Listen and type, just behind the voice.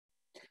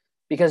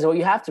Because what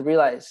you have to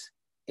realize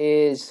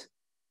is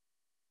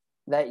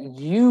that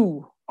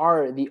you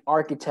are the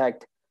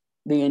architect,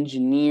 the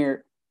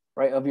engineer,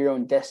 right, of your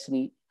own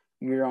destiny,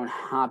 your own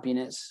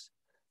happiness.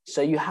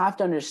 So you have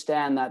to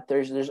understand that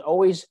there's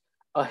always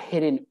a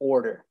hidden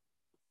order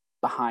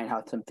behind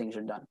how some things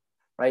are done,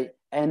 right?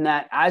 And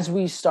that as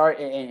we start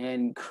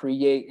and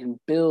create and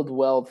build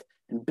wealth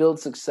and build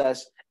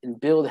success and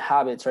build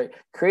habits, right,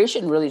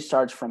 creation really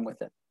starts from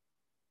within.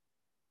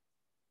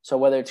 So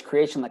whether it's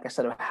creation, like I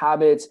said, of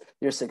habits,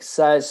 your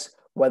success,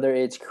 whether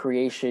it's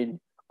creation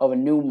of a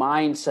new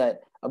mindset,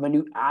 of a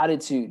new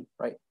attitude,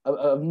 right,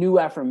 of new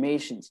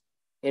affirmations,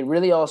 it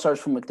really all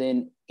starts from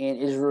within and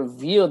is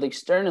revealed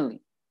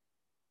externally,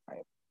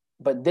 right?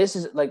 But this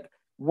is like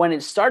when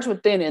it starts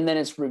within and then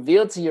it's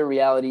revealed to your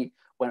reality,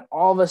 when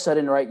all of a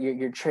sudden, right,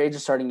 your trades are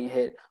starting to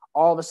hit,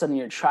 all of a sudden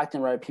you're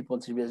attracting the right people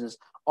into your business,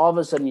 all of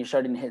a sudden you're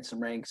starting to hit some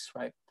ranks,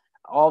 right?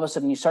 All of a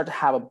sudden you start to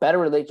have a better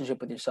relationship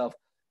with yourself.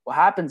 What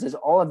happens is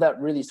all of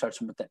that really starts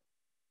from within.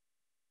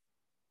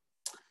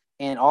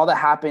 And all that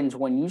happens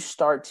when you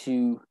start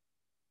to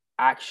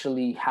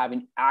actually have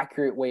an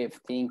accurate way of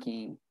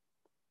thinking,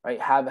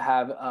 right? Have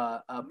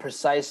a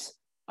precise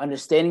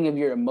understanding of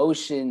your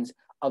emotions,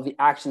 of the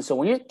actions. So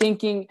when you're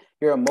thinking,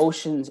 your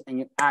emotions and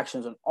your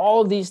actions, and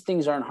all these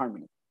things are in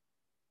harmony,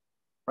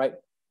 right?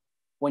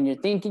 When you're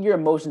thinking, your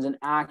emotions and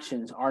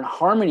actions are in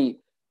harmony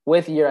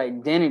with your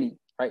identity,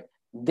 right?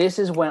 This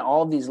is when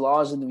all these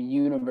laws of the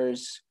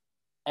universe,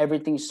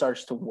 everything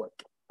starts to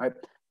work, right?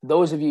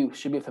 Those of you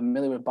should be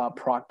familiar with Bob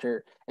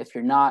Proctor. If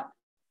you're not,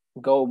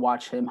 go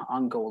watch him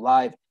on Go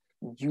Live.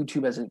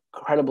 YouTube has an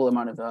incredible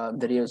amount of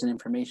videos and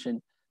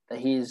information that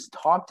he's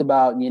talked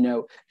about,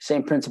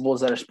 same principles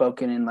that are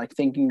spoken in like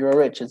Think and Grow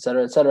Rich, et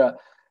cetera, et cetera.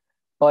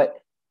 But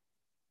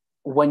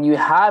when you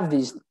have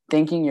these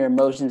thinking, your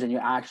emotions and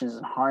your actions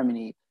in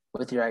harmony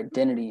with your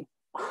identity,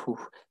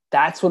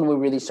 that's when we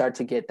really start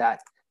to get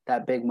that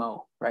big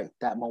mo, right?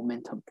 That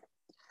momentum.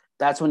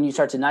 That's when you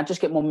start to not just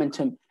get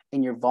momentum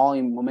in your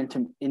volume,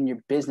 momentum in your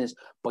business,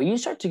 but you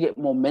start to get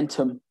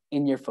momentum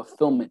in your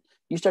fulfillment.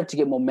 You start to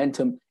get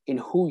momentum in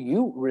who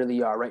you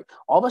really are, right?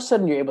 All of a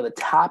sudden, you're able to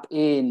tap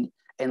in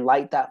and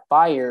light that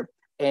fire.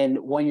 And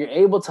when you're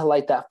able to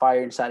light that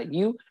fire inside of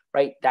you,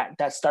 right,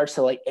 that starts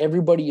to light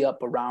everybody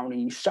up around,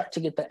 and you start to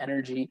get the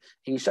energy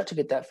and you start to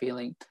get that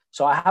feeling.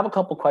 So I have a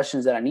couple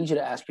questions that I need you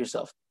to ask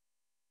yourself.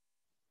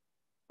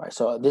 All right,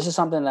 so this is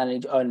something that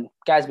I need,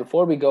 guys,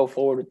 before we go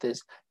forward with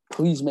this,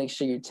 please make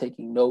sure you're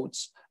taking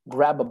notes.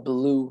 Grab a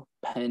blue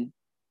pen.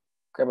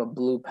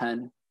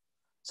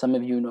 Some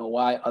of you know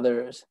why,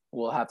 others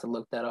will have to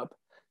look that up.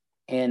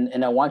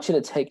 And I want you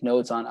to take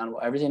notes on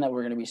everything that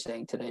we're going to be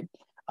saying today.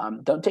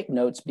 Don't take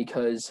notes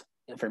because,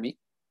 for me,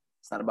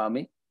 it's not about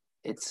me.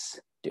 It's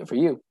do it for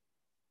you.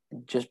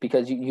 Just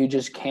because you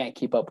just can't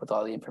keep up with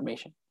all the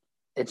information.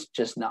 It's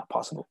just not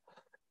possible.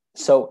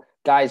 So,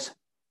 guys,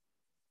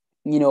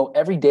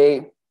 every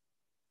day,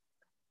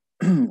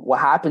 what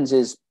happens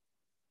is,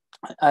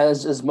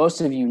 as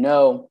most of you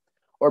know,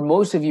 or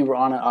most of you were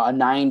on a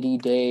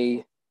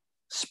 90-day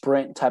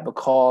sprint type of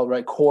call,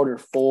 right? Quarter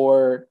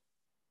four.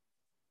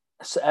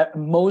 So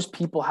most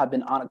people have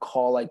been on a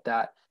call like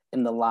that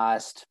in the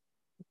last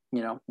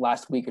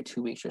week or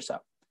 2 weeks or so,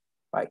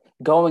 right?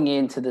 Going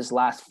into this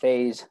last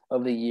phase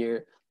of the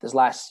year, this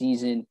last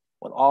season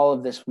with all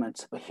of this.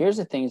 But here's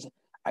the things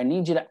I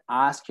need you to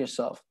ask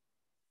yourself,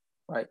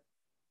 right?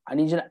 I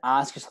need you to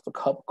ask yourself a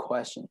couple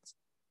questions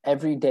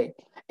every day.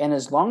 And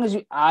as long as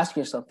you ask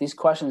yourself these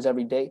questions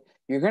every day,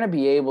 you're going to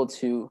be able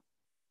to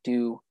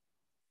do,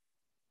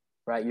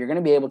 right? You're going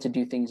to be able to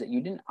do things that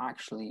you didn't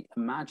actually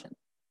imagine.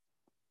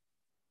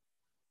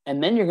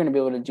 And then you're going to be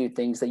able to do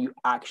things that you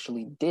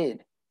actually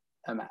did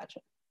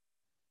imagine.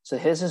 So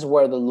this is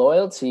where the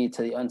loyalty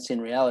to the unseen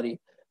reality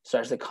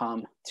starts to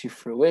come to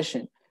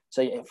fruition.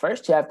 So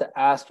first you have to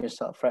ask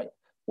yourself, right?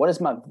 What is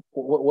my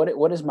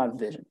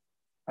vision,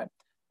 right?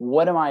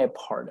 What am I a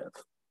part of?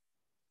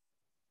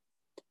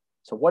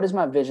 So what is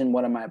my vision?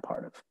 What am I a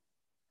part of?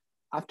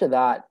 After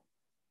that,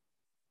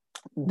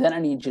 then I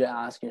need you to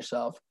ask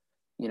yourself,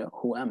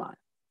 who am I?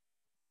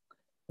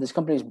 This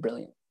company is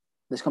brilliant.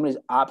 This company is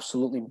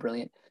absolutely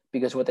brilliant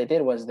because what they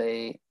did was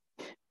they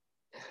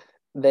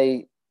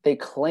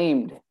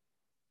claimed,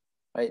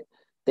 right?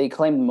 They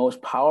claimed the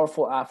most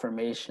powerful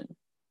affirmation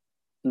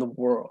in the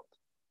world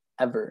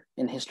ever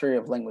in history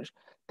of language.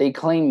 They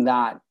claim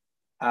that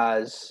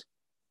as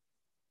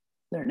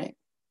their name,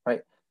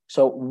 right?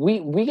 So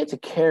we get to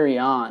carry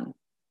on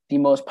the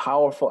most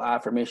powerful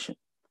affirmation.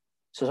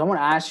 So someone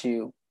asks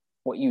you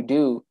what you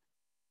do,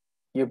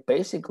 you're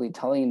basically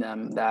telling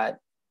them that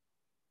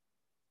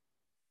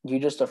you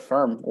just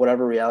affirm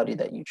whatever reality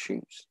that you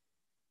choose.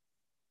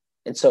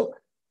 And so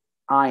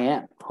I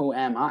am, who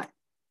am I?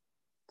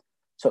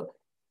 So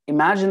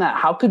imagine that.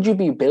 How could you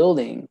be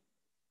building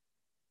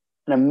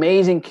an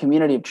amazing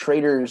community of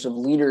traders, of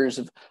leaders,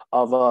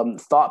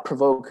 of thought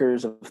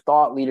provokers, of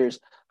thought leaders?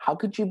 How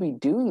could you be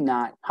doing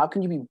that? How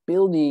can you be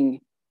building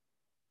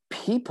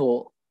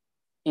people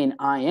in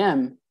I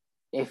am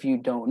if you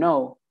don't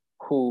know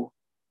who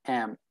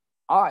am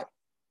I?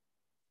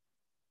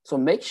 So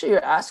make sure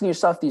you're asking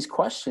yourself these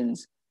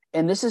questions.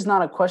 And this is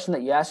not a question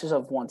that you ask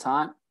yourself one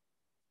time,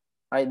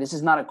 right? This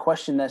is not a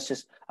question that's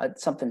just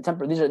something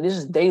temporary. This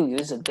is daily.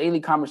 This is a daily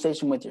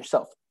conversation with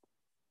yourself,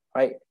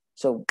 right?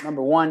 So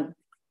number one,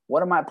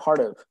 what am I part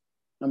of?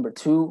 Number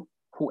two,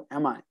 who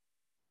am I?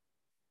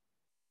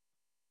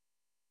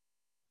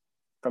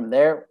 From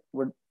there,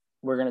 we're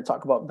going to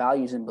talk about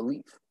values and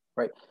belief,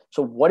 right?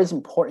 So what is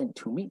important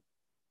to me?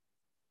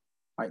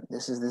 Right?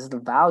 This is the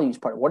values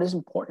part. What is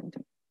important to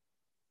me?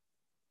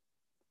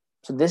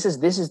 So this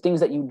is things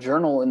that you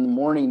journal in the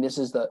morning.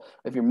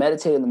 If you're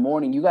meditating in the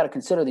morning, you got to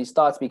consider these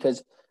thoughts,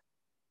 because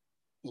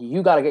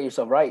you got to get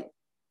yourself right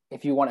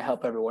if you want to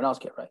help everyone else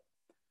get right.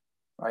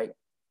 Right?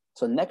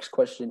 So next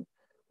question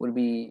would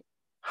be,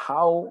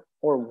 how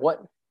or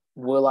what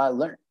will I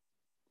learn?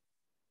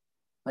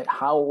 Like,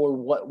 how or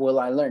what will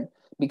I learn?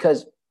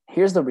 Because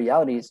here's the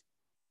reality is,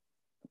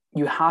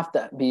 you have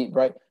to be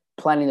right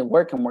planning the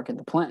work and working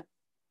the plan.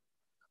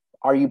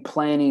 Are you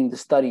planning the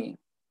studying?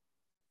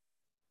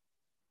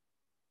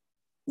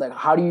 Like,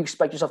 how do you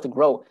expect yourself to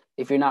grow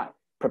if you're not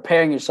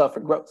preparing yourself for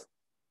growth?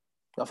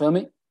 Y'all feel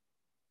me?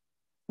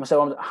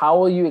 So how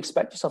will you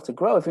expect yourself to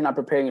grow if you're not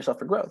preparing yourself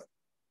for growth?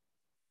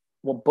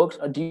 What books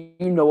do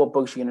you know what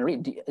books you're going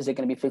to read? Is it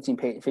going to be 15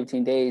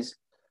 days,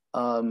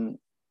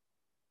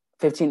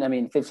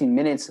 15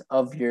 minutes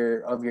of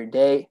your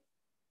day?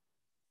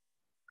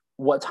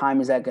 What time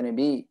is that going to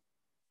be?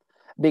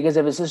 Because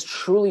if this is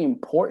truly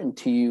important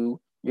to you,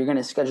 you're going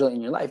to schedule it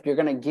in your life. You're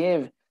going to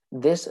give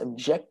this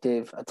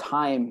objective a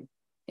time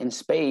and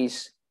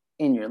space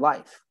in your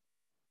life,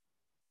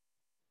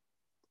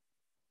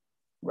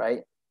 right?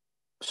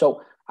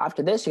 So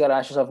after this, you got to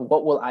ask yourself,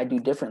 what will I do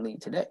differently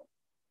today?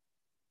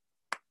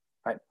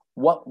 Right?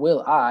 What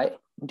will I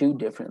do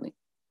differently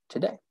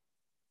today?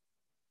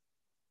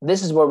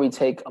 This is where we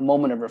take a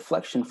moment of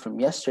reflection from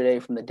yesterday,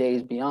 from the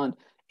days beyond,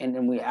 and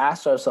then we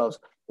ask ourselves,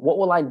 what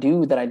will I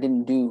do that I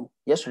didn't do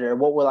yesterday? Or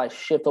what will I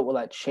shift? What will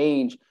I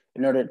change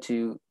in order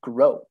to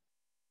grow?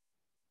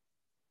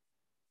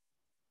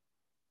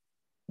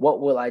 What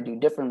will I do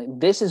differently?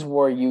 This is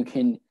where you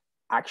can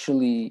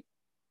actually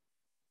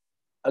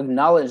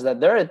acknowledge that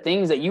there are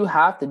things that you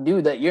have to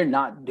do that you're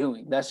not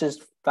doing. That's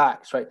just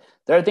facts, right?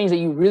 There are things that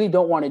you really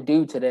don't want to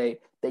do today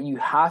that you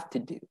have to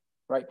do,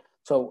 right?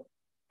 So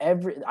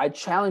I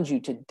challenge you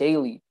to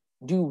daily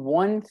do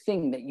one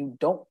thing that you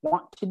don't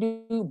want to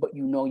do, but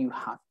you know you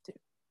have to.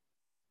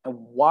 And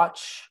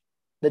watch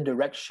the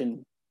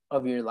direction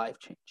of your life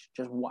change.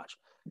 Just watch.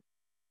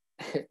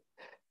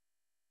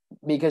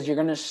 Because you're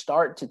going to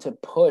start to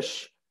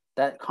push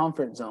that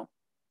comfort zone.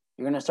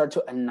 You're going to start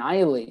to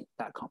annihilate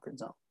that comfort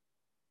zone.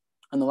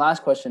 And the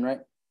last question, right?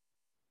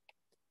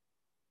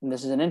 And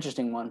this is an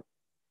interesting one,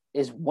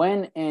 is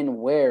when and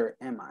where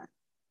am I?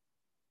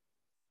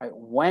 Right?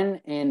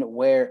 When and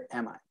where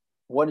am I?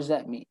 What does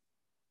that mean?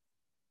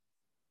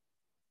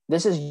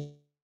 This is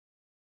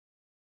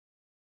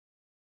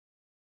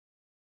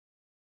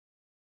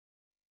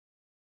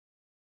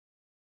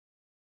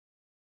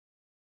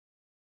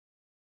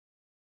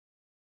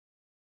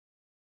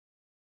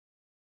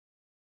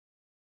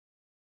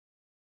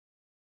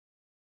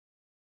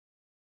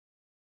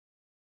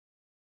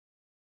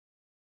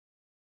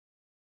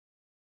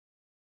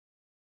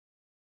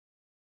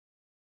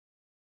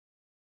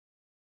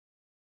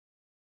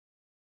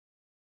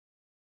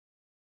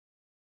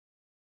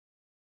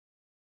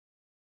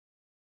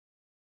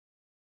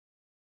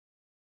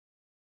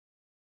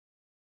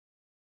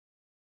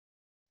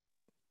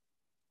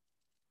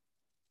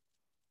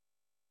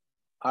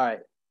all right.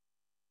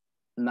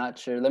 I'm not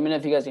sure. Let me know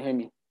if you guys can hear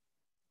me.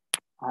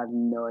 I have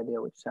no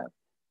idea what just happened.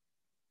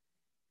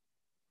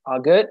 All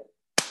good?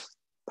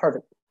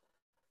 Perfect.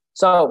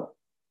 So,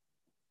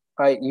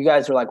 right, you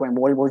guys are like, wait,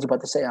 what was you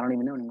about to say? I don't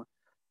even know anymore.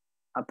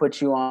 I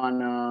put you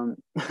on,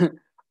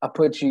 I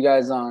put you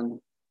guys on,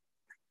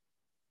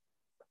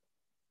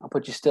 I'll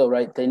put you still,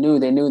 right? They knew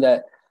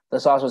that the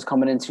sauce was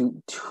coming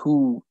into it's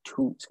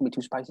gonna be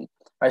too spicy. All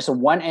right, so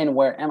when and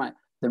where am I?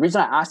 The reason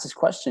I asked this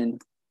question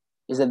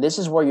is that this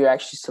is where you're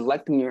actually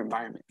selecting your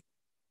environment.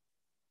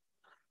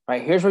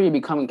 Right? Here's where you're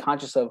becoming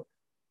conscious of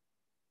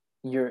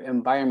your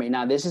environment.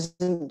 Now, this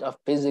isn't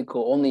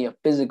only a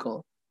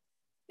physical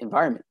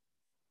environment,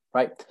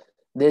 right?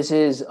 This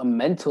is a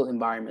mental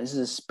environment. This is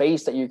a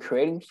space that you're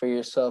creating for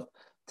yourself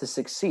to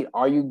succeed.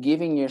 Are you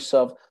giving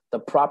yourself the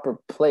proper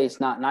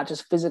place, not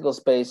just physical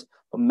space,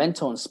 but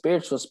mental and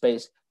spiritual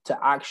space to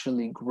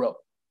actually grow?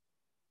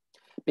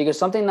 Because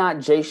something that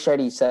Jay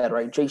Shetty said,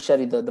 right? Jay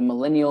Shetty, the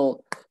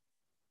millennial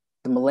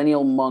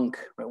monk,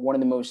 right? One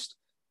of the most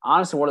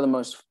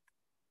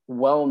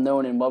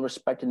well-known and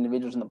well-respected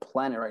individuals on the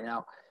planet right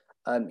now.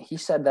 He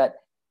said that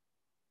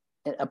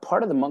a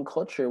part of the monk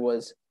culture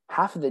was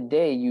half of the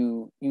day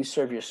you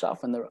serve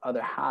yourself and the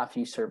other half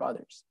you serve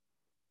others.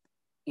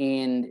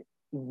 And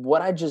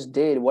what I just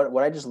did,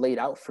 what I just laid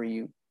out for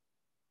you,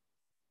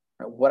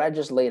 right, what I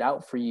just laid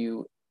out for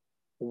you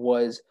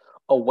was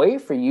a way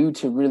for you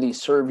to really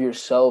serve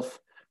yourself,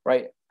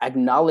 right?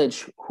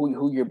 Acknowledge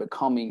who you're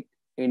becoming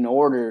in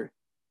order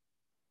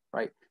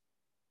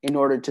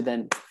to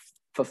then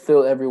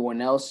fulfill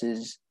everyone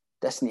else's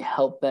destiny,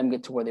 help them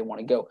get to where they want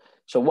to go.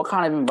 So what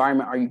kind of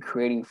environment are you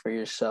creating for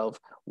yourself?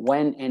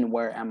 When and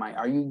where am I?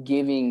 Are you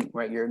giving,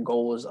 right, your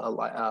goals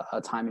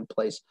a time and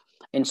place?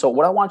 And so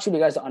what I want you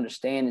guys to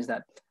understand is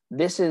that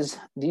this is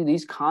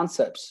these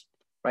concepts,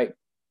 right?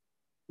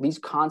 These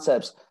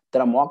concepts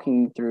that I'm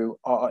walking you through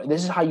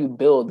this is how you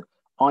build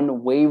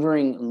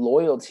unwavering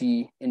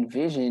loyalty and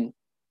vision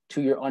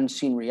to your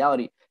unseen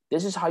reality.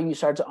 This is how you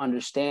start to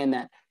understand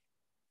that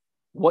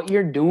what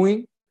you're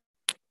doing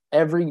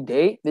every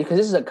day, because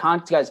this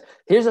is guys,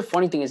 here's the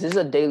funny thing is this is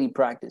a daily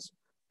practice.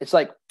 It's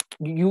like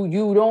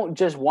you don't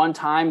just one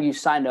time you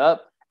signed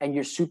up and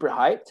you're super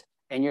hyped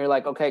and you're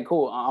like, okay,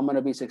 cool, I'm going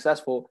to be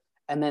successful.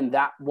 And then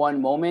that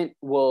one moment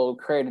will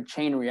create a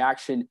chain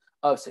reaction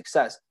of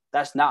success.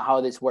 That's not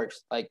how this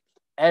works. Like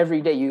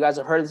every day, you guys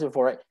have heard this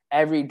before, right?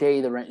 Every day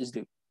the rent is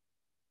due.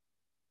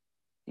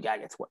 You got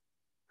to get to work,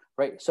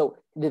 right? So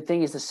the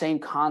thing is the same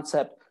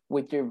concept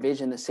with your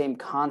vision, the same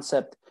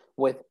concept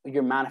with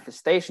your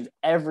manifestations.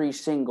 Every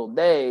single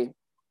day,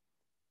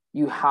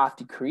 you have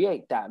to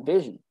create that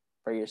vision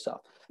for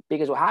yourself.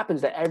 Because what happens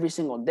is that every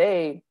single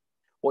day,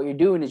 what you're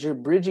doing is you're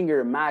bridging your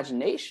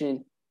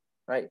imagination,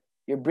 right?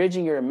 You're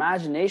bridging your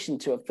imagination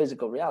to a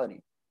physical reality.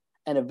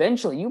 And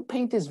eventually you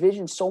paint this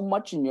vision so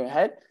much in your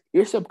head,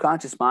 your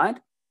subconscious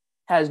mind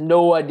has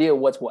no idea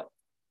what's what.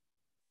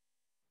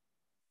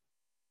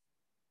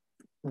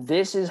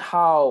 This is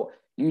how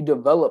you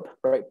develop,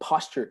 right,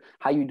 posture,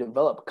 how you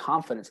develop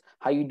confidence,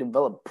 how you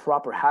develop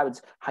proper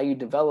habits, how you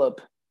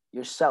develop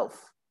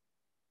yourself.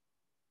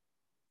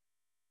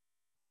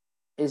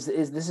 This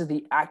is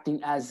the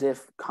acting as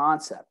if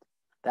concept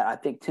that I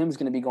think Tim's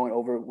going to be going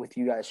over with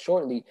you guys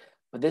shortly.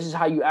 But this is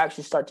how you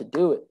actually start to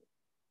do it.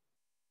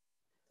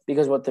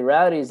 Because what the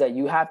reality is that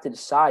you have to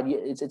decide.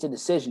 It's a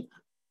decision.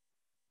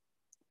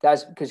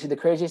 Guys, because the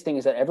craziest thing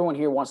is that everyone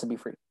here wants to be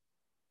free.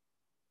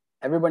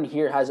 Everyone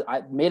here has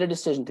made a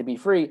decision to be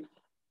free.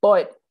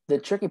 But the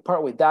tricky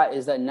part with that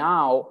is that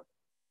now,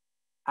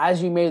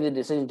 as you made the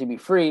decision to be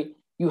free,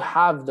 you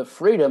have the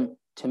freedom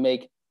to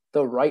make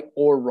the right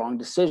or wrong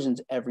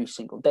decisions every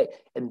single day.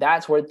 And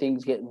that's where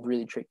things get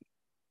really tricky.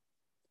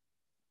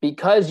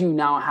 Because you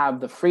now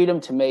have the freedom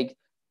to make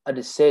a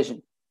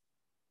decision,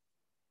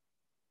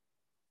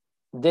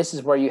 this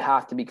is where you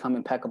have to become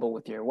impeccable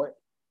with your work.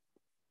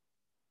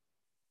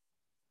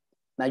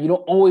 Now, you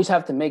don't always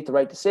have to make the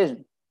right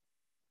decision.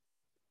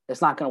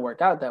 It's not going to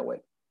work out that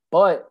way.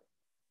 But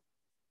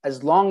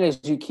as long as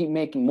you keep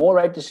making more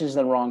right decisions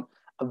than wrong,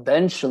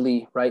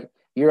 eventually, right,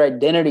 your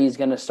identity is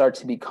going to start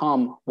to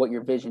become what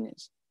your vision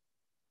is.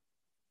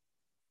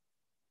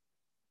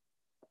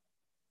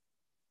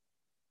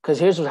 Because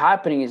here's what's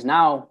happening is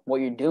now what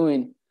you're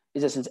doing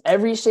is that since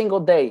every single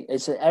day,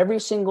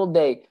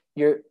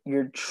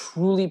 you're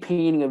truly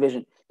painting a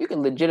vision. You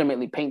can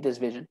legitimately paint this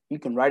vision. You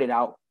can write it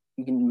out.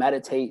 You can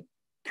meditate,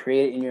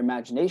 create it in your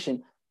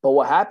imagination. But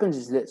what happens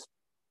is this.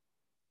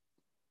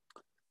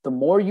 The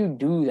more you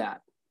do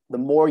that, the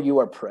more you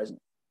are present.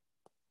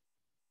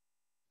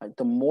 Right?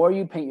 The more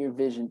you paint your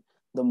vision,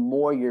 the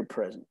more you're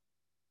present.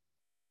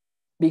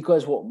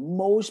 Because what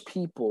most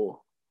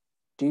people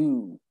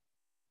do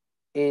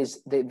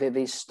is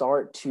they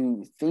start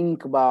to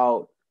think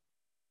about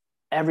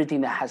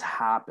everything that has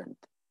happened,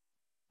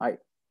 right?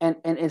 And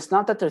it's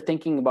not that they're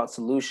thinking about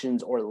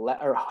solutions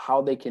or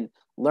how they can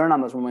learn on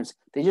those moments.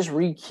 They just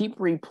keep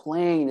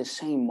replaying the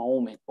same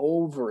moment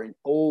over and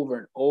over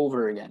and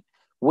over again,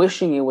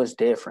 wishing it was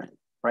different,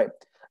 right?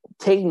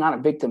 Taking on a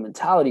victim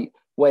mentality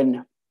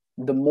when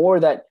the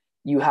more that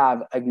you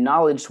have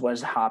acknowledged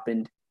what's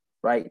happened,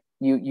 right?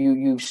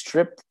 You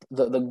stripped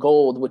the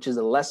gold, which is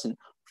a lesson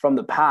from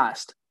the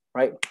past,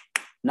 right?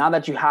 Now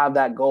that you have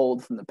that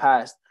gold from the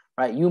past,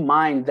 right? You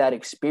mined that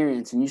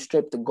experience and you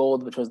stripped the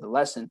gold, which was the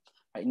lesson.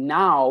 Right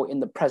now, in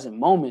the present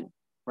moment,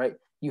 right?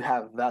 You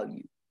have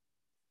value.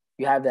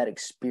 You have that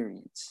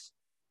experience.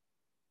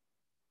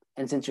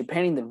 And since you're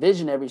painting the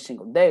vision every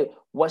single day,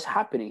 what's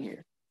happening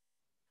here?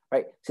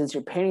 Right? Since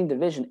you're painting the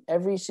vision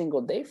every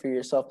single day for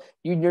yourself,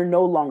 you're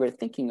no longer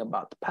thinking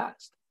about the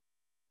past.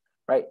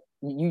 Right?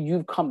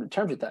 You've come to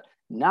terms with that.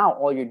 Now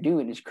all you're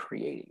doing is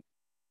creating.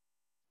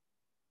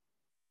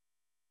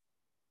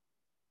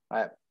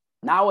 Right?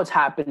 Now what's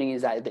happening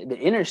is that the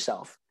inner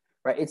self,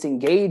 right? It's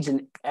engaged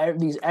in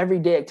these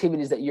everyday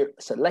activities that you're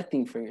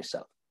selecting for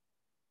yourself.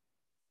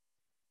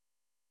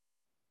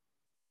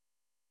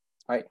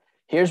 Right?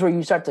 Here's where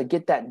you start to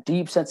get that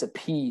deep sense of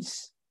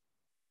peace.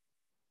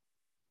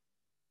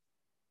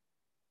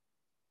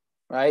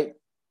 Right?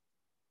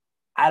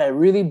 At a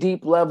really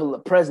deep level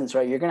of presence,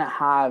 right? You're going to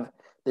have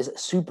this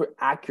super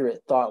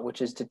accurate thought,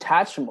 which is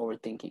detached from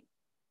overthinking.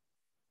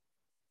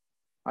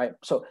 Right?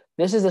 So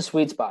this is the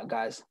sweet spot,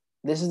 guys.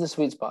 This is the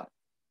sweet spot.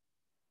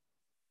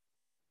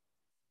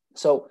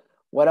 So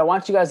what I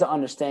want you guys to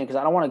understand, because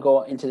I don't want to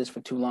go into this for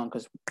too long,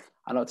 because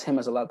I know Tim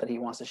has a lot that he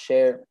wants to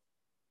share,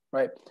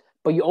 right?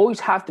 But you always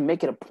have to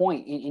make it a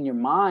point in your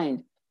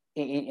mind,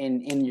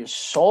 in your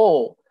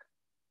soul.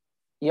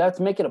 You have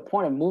to make it a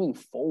point of moving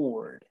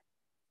forward,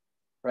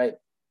 right?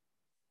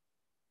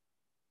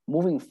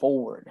 moving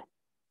forward,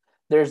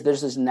 there's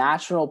this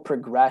natural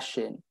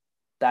progression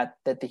that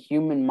the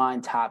human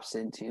mind taps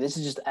into. This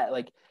is just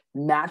like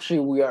naturally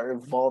we are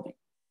evolving.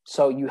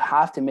 So you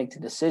have to make the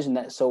decision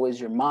that so is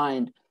your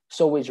mind,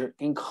 so is your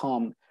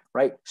income,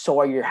 right? So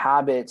are your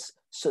habits,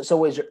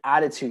 so is your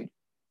attitude.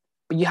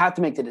 But you have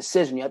to make the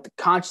decision. You have to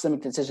consciously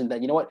make the decision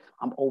that, you know what,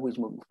 I'm always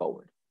moving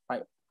forward,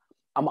 right?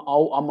 I'm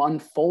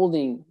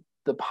unfolding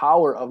the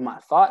power of my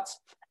thoughts,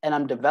 and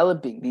I'm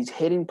developing these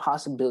hidden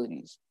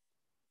possibilities.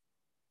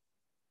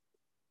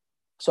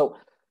 So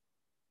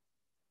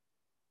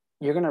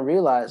you're going to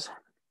realize,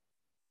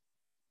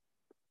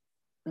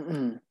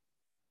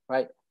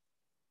 right?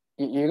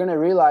 You're going to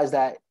realize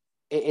that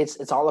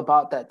it's all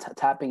about that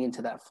tapping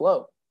into that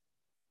flow.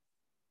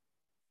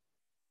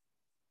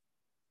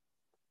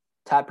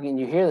 Tapping in,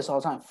 you hear this all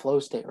the time, flow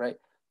state, right?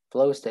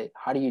 Flow state.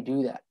 How do you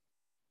do that?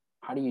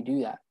 How do you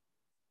do that?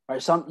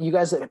 Right? Some you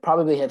guys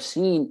probably have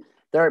seen,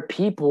 there are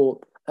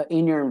people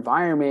in your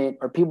environment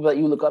or people that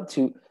you look up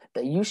to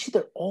that you see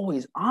they're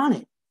always on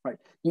it, right?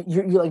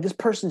 You're like, this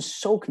person's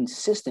so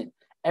consistent.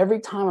 Every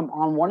time I'm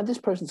on one of this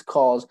person's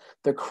calls,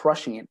 they're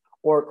crushing it,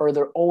 or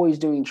they're always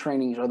doing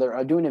trainings, or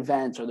they're doing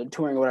events, or they're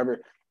touring, or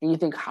whatever. And you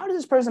think, how does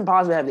this person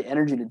possibly have the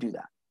energy to do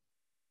that?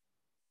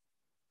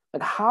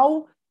 Like,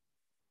 how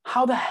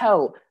the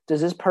hell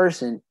does this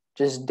person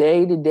just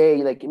day to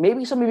day, like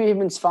maybe some of you have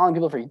been following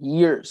people for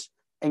years,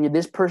 and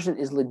this person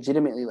is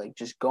legitimately like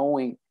just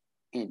going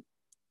in,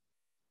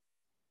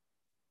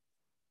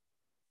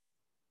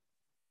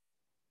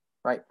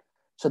 right?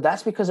 So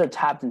that's because they're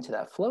tapped into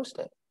that flow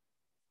state.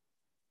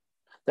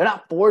 They're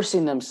not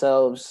forcing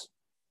themselves,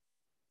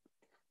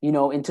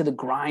 into the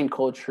grind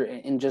culture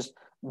and just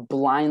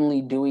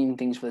blindly doing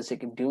things for the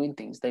sake of doing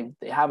things. They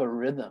have a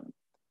rhythm,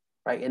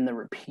 right? And they're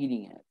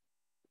repeating it.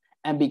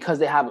 And because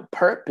they have a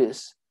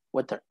purpose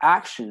with their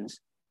actions,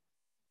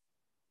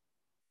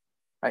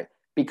 right?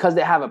 Because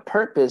they have a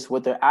purpose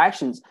with their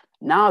actions,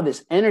 now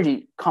this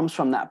energy comes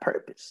from that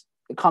purpose.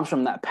 It comes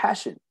from that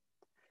passion.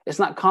 It's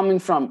not coming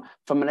from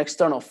an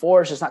external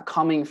force. It's not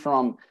coming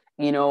from,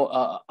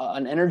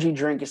 an energy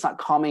drink. It's not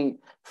coming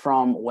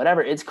from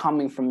whatever. It's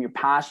coming from your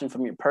passion,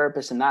 from your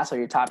purpose. And that's how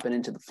you're tapping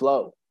into the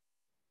flow,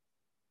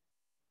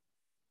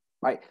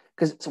 right?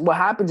 Because what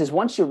happens is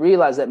once you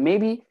realize that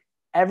maybe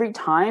every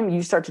time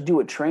you start to do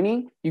a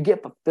training, you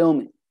get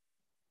fulfillment.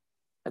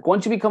 Like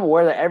once you become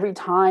aware that every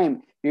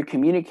time you're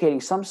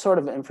communicating some sort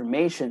of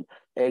information,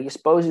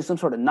 exposing some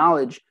sort of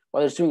knowledge,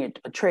 whether it's doing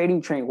a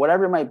trading training,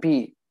 whatever it might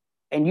be,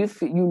 and you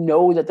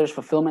know that there's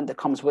fulfillment that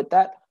comes with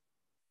that,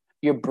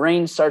 your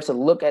brain starts to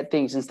look at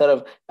things instead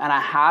of, and I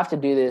have to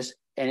do this,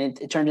 and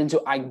it turns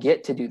into, I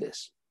get to do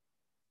this.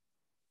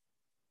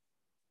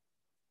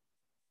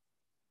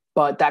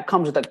 But that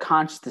comes with a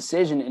conscious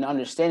decision and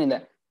understanding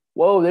that,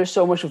 whoa, there's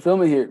so much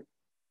fulfillment here,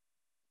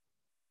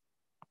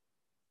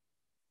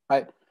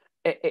 right?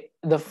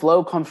 The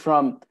flow comes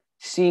from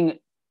seeing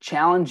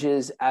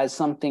challenges as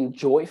something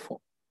joyful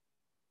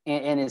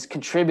and is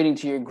contributing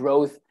to your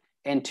growth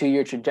and to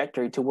your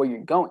trajectory to where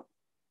you're going,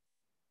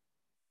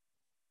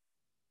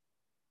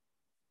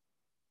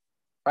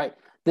 right?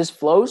 This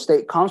flow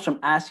state comes from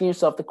asking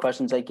yourself the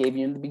questions I gave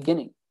you in the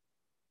beginning.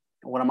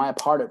 What am I a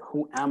part of?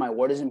 Who am I?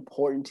 What is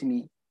important to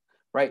me,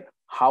 right?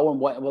 How and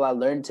what will I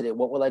learn today?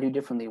 What will I do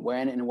differently?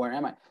 When and where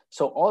am I?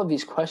 So all of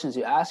these questions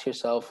you ask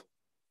yourself,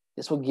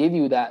 this will give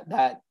you that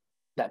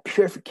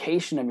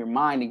purification of your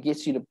mind. It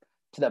gets you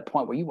to that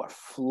point where you are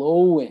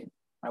flowing,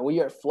 right? Where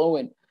you are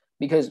flowing,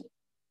 because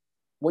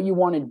what you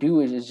want to do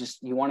is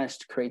just, you want us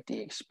to create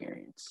the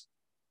experience,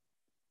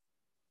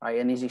 right?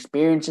 And these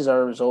experiences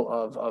are a result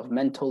of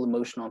mental,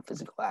 emotional, and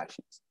physical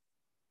actions,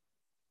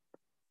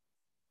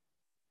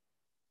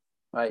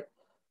 right?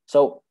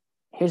 So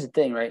here's the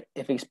thing, right?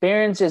 If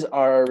experiences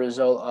are a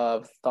result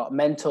of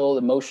mental,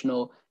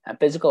 emotional, and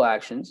physical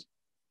actions,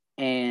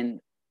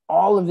 and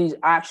all of these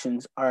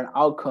actions are an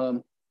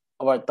outcome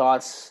of our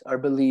thoughts, our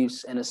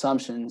beliefs, and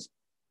assumptions,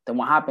 then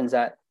what happens is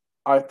that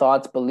our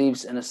thoughts,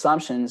 beliefs, and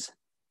assumptions,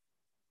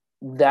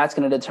 that's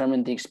going to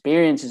determine the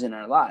experiences in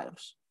our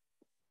lives.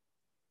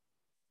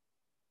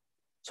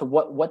 So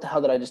what the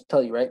hell did I just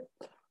tell you, right?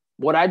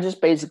 What I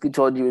just basically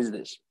told you is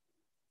this.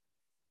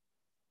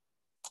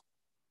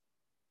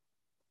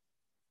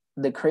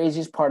 The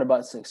craziest part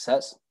about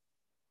success,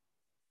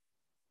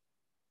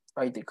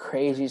 right? The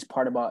craziest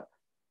part about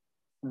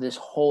this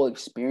whole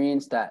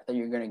experience that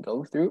you're going to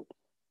go through,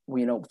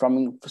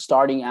 from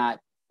starting at,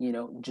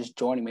 just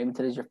joining. Maybe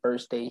today's your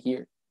first day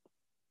here.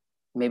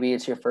 Maybe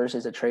it's your first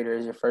as a trader,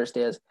 as your first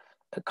day as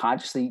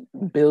consciously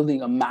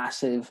building a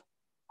massive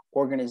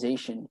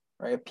organization,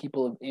 right?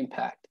 People of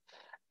impact.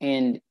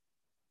 And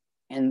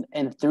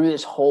through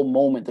this whole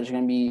moment, there's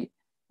going to be,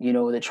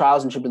 the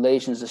trials and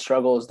tribulations, the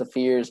struggles, the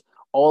fears,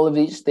 all of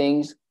these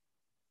things.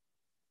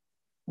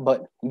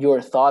 But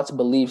your thoughts,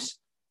 beliefs,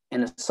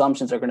 and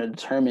assumptions are going to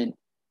determine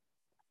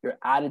your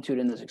attitude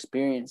in those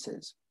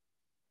experiences.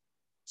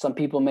 Some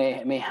people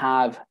may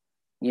have,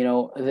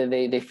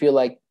 they feel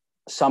like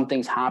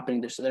something's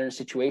happening. They're in a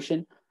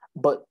situation,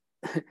 but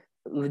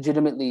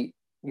legitimately,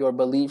 your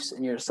beliefs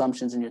and your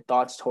assumptions and your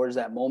thoughts towards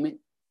that moment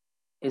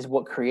is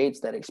what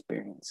creates that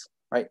experience,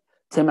 right?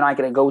 Tim and I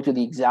could go through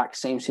the exact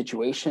same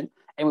situation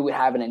and we would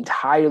have an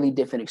entirely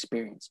different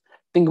experience.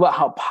 Think about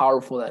how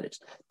powerful that is.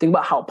 Think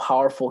about how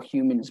powerful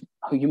human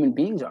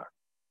beings are.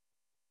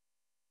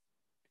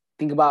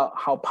 Think about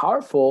how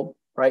powerful,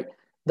 right,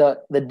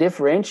 the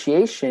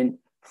differentiation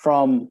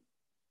from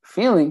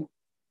feeling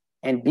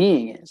and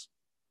being is,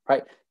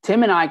 right?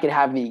 Tim and I could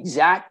have the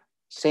exact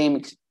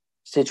same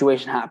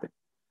situation happen,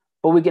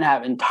 but we can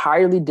have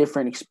entirely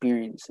different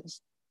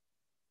experiences.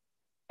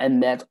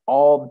 And that's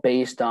all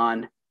based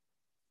on,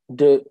 are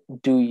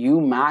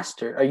you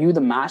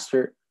the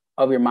master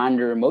of your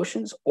mind or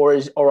emotions, or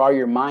are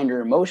your mind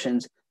or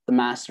emotions the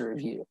master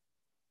of you?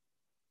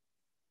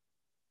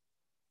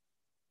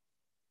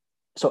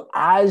 So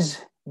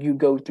as you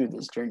go through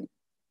this journey,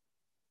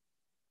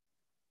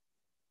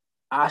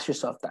 ask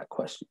yourself that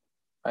question,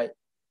 right?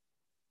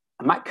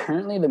 Am I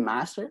currently the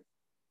master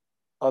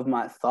of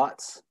my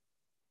thoughts,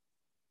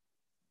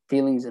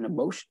 feelings, and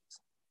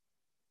emotions?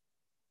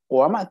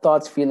 Or are my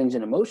thoughts, feelings,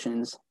 and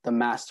emotions the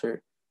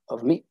master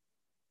of me?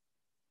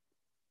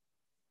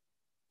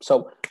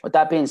 So with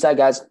that being said,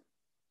 guys,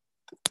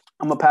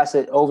 I'm going to pass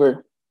it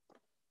over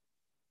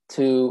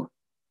to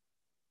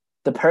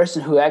the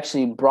person who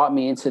actually brought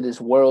me into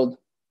this world,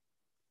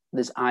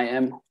 this I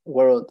am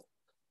world,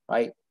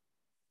 right?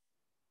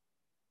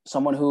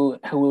 Someone who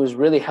has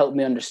really helped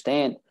me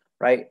understand,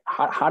 right,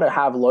 how to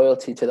have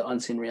loyalty to the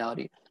unseen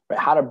reality, right?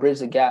 How to bridge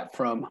the gap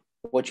from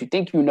what you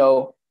think you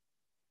know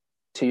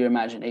to your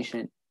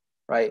imagination,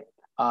 right?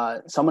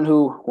 Someone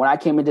who, when I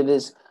came into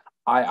this,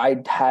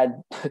 I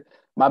had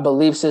my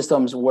belief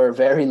systems were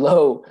very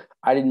low.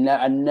 I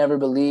never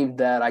believed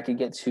that I could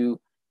get to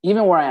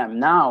even where I am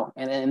now.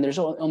 And there's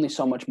only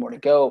so much more to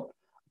go.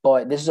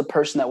 But this is a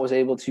person that was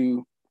able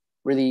to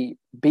really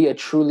be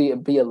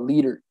a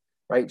leader,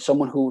 right?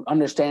 Someone who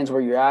understands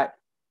where you're at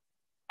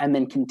and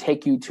then can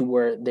take you to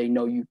where they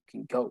know you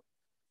can go,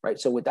 right?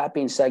 So with that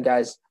being said,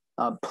 guys,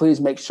 please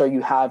make sure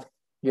you have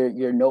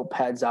your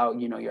notepads out,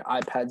 your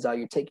iPads out,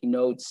 you're taking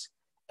notes,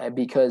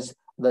 because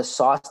the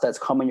sauce that's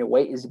coming your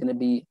way is going to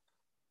be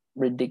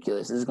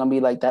ridiculous. It's going to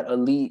be like that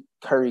elite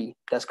curry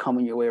that's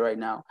coming your way right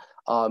now.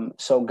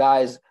 So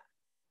guys,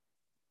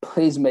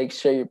 please make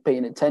sure you're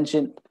paying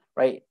attention,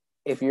 right?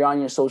 If you're on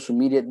your social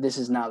media, this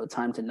is now the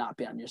time to not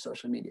be on your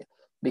social media,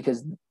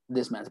 because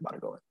this man's about to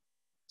go in.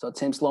 So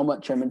Tim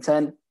Sloma, Chairman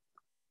 10,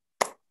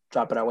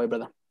 drop it our way,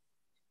 brother.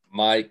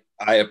 Mike,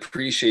 I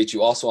appreciate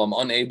you. Also, I'm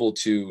unable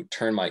to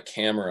turn my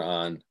camera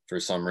on for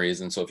some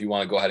reason. So if you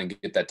want to go ahead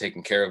and get that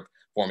taken care of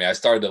for me. I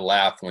started to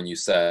laugh when you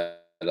said,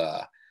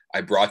 I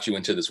brought you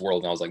into this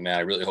world. And I was like, man,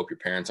 I really hope your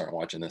parents aren't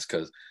watching this,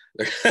 because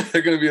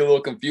they're going to be a little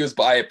confused.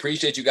 But I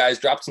appreciate you guys.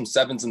 Drop some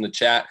sevens in the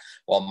chat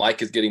while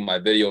Mike is getting my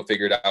video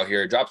figured out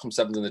here. Drop some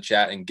sevens in the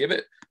chat and give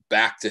it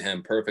back to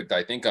him. Perfect.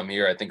 I think I'm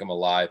here. I think I'm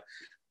alive.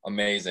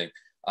 Amazing.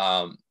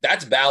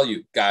 That's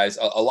value, guys.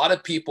 A lot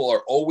of people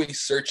are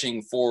always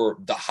searching for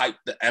the hype,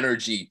 the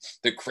energy,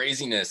 the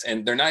craziness,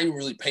 and they're not even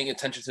really paying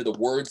attention to the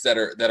words that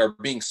are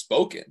being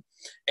spoken.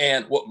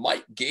 And what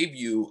Mike gave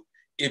you,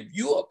 if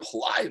you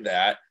apply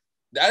that,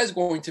 that is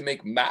going to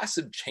make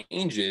massive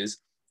changes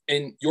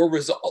in your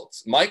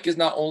results. Mike is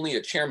not only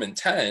a Chairman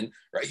 10,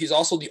 right? He's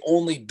also the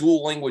only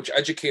dual language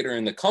educator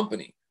in the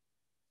company.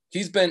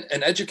 He's been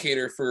an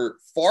educator for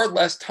far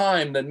less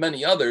time than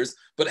many others,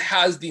 but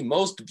has the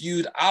most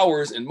viewed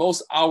hours and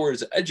most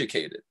hours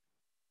educated.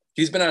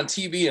 He's been on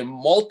TV in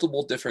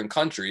multiple different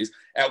countries.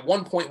 At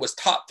one point was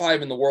top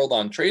 5 in the world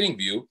on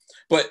TradingView,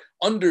 but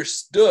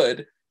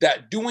understood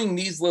that doing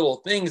these little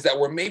things that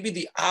were maybe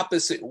the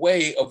opposite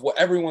way of what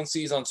everyone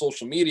sees on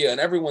social media and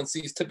everyone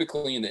sees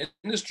typically in the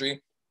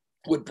industry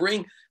would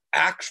bring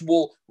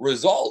actual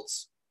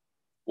results.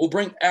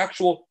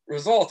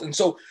 And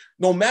so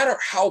no matter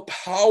how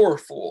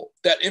powerful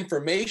that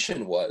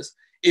information was,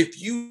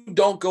 if you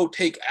don't go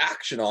take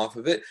action off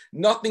of it,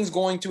 nothing's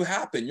going to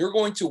happen. You're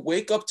going to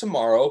wake up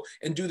tomorrow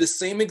and do the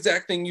same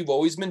exact thing you've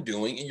always been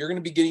doing, and you're going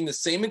to be getting the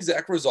same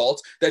exact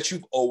results that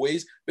you've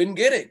always been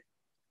getting.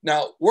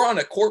 Now, we're on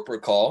a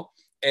corporate call,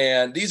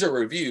 and these are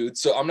reviewed,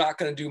 so I'm not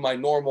going to do my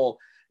normal,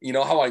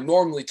 how I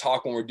normally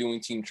talk when we're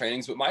doing team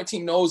trainings, but my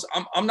team knows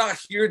I'm not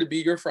here to be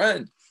your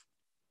friend.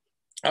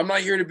 I'm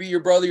not here to be your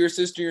brother, your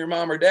sister, your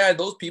mom, or dad.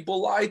 Those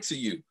people lied to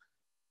you.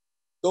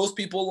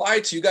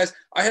 Guys.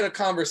 I had a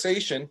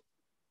conversation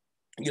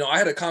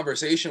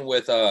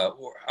with, I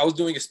was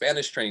doing a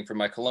Spanish training for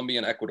my Colombia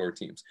and Ecuador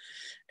teams,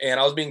 and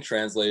I was being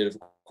translated,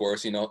 of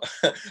course,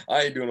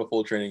 I ain't doing a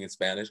full training in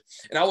Spanish.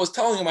 And I was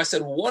telling him, I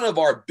said, one of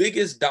our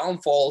biggest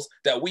downfalls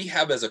that we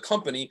have as a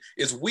company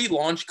is we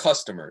launch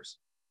customers.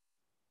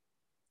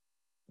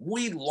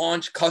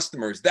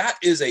 That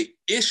is an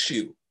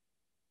issue.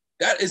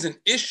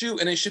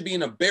 And it should be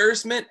an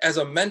embarrassment as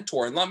a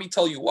mentor. And let me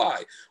tell you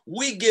why.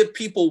 We give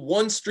people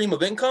one stream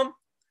of income.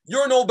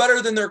 You're no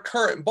better than their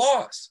current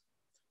boss.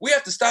 We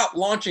have to stop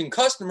launching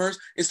customers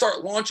and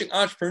start launching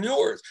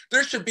entrepreneurs.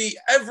 There should be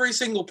every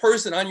single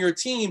person on your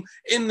team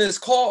in this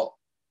call,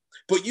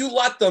 but you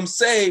let them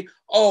say,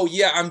 oh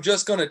yeah, I'm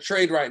just going to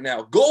trade right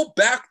now. Go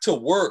back to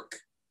work.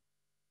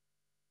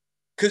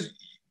 Because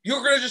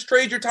you're going to just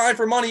trade your time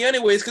for money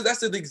anyways, because that's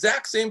the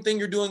exact same thing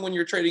you're doing when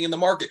you're trading in the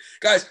market.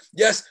 Guys,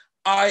 yes,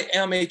 I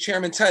am a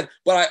Chairman 10,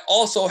 but I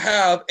also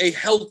have a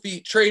healthy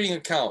trading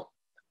account.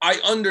 I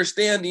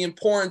understand the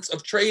importance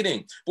of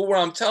trading. But what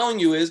I'm telling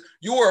you is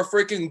you're a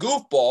freaking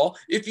goofball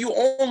if you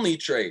only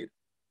trade.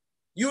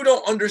 You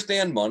don't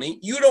understand money.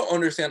 You don't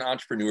understand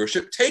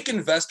entrepreneurship. Take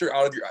investor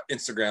out of your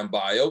Instagram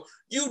bio.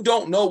 You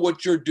don't know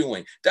what you're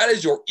doing. That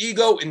is your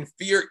ego and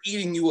fear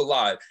eating you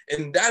alive.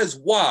 And that is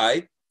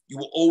why you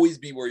will always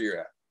be where you're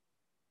at.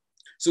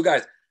 So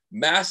guys,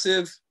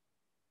 massive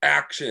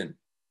action.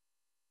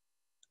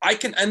 I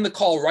can end the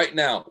call right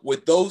now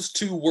with those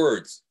two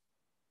words.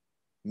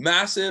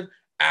 Massive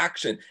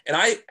action. And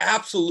I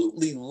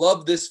absolutely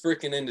love this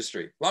freaking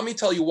industry. Let me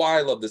tell you why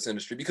I love this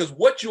industry. Because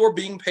what you're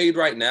being paid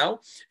right now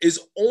is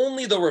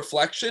only the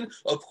reflection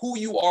of who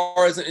you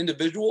are as an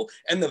individual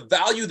and the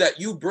value that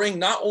you bring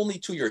not only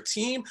to your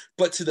team,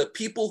 but to the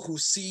people who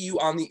see you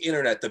on the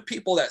internet, the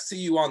people that see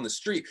you on the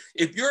street.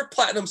 If you're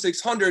Platinum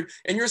 600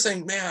 and you're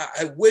saying, man,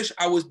 I wish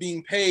I was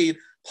being paid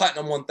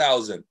Platinum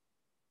 1000,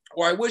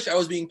 or I wish I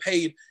was being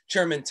paid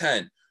Chairman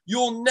 10,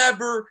 you'll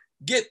never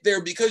get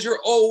there because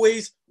you're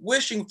always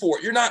wishing for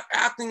it. You're not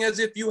acting as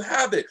if you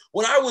have it.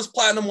 When I was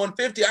Platinum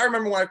 150, I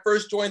remember when I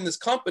first joined this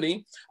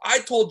company, I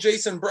told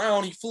Jason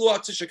Brown, he flew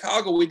out to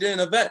Chicago, we did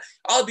an event,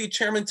 I'll be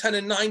Chairman 10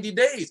 in 90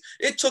 days.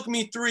 It took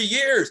me 3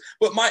 years,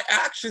 but my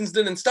actions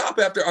didn't stop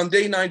on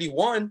day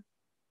 91.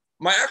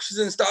 My actions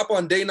didn't stop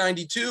on day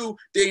 92,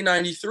 day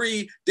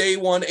 93, day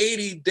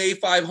 180, day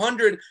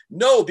 500.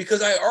 No,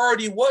 because I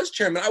already was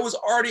chairman. I was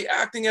already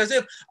acting as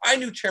if I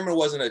knew chairman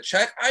wasn't a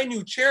check. I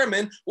knew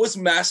chairman was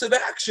massive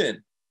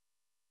action.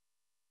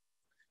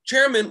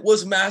 Chairman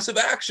was massive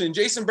action.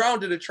 Jason Brown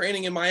did a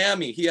training in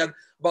Miami. He had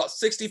about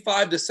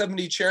 65 to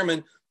 70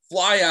 chairmen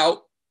fly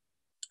out,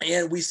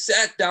 and we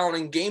sat down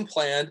and game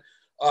planned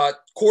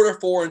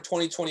Q4 in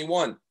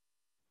 2021.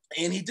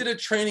 And he did a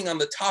training on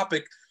the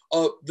topic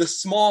of the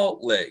small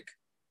leg.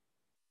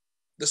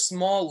 The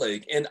small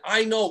leg. And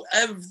I know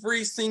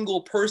every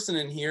single person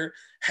in here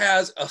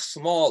has a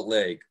small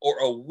leg or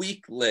a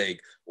weak leg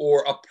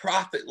or a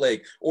profit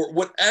leg or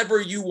whatever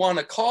you want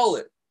to call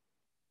it,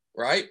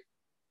 right?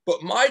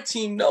 But my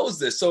team knows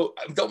this. So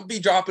don't be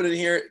dropping in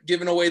here,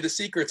 giving away the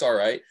secrets, all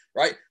right?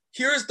 Right?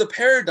 Here's the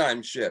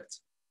paradigm shift.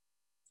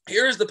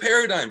 Here's the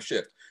paradigm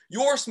shift.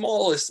 Your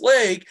smallest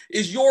leg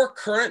is your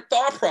current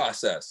thought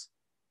process.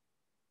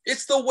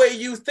 It's the way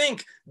you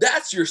think.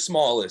 That's your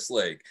smallest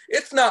leg.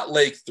 It's not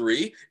leg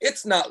 3.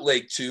 It's not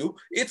leg 2.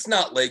 It's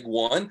not leg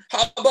 1.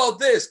 How about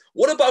this?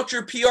 What about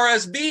your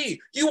PRSB?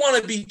 You want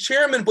to be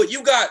chairman, but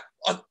you got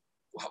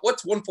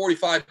what's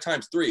 145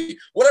 times 3?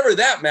 Whatever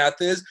that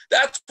math is,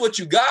 that's what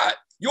you got.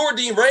 You're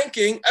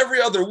deranking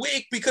every other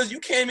week because you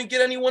can't even get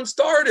anyone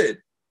started.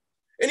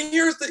 And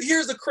here's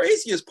the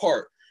craziest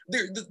part.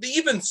 The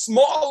even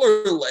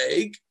smaller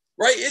leg,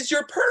 right, is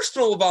your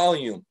personal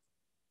volume.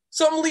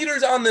 Some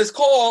leaders on this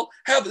call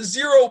have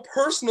 0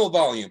 personal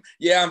volume.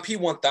 Yeah, I'm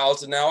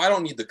P1000 now. I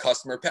don't need the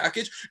customer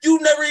package. You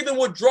never even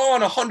withdraw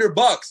on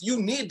 $100. You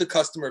need the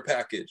customer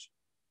package.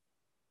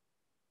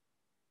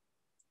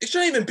 It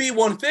shouldn't even be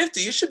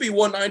 150. It should be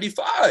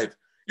 195.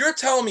 You're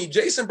telling me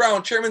Jason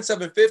Brown, Chairman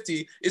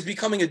 750, is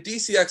becoming a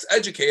DCX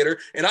educator,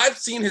 and I've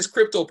seen his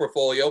crypto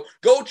portfolio.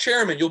 Go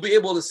Chairman. You'll be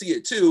able to see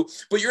it too,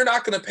 but you're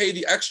not going to pay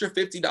the extra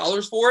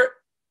 $50 for it?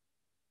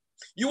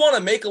 You want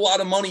to make a lot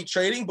of money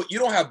trading, but you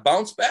don't have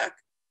bounce back?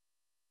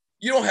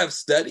 You don't have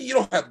steady? You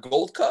don't have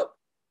gold cup?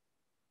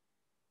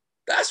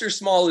 That's your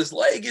smallest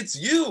leg. It's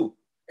you.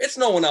 It's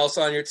no one else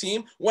on your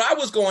team. When I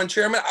was going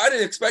chairman, I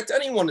didn't expect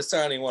anyone to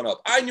sign anyone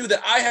up. I knew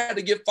that I had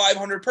to get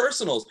 500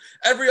 personals.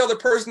 Every other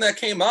person that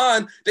came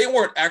on, they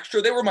weren't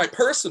extra. They were my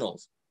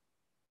personals.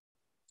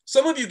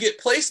 Some of you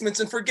get placements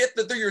and forget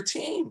that they're your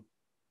team.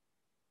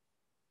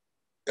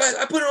 Guys,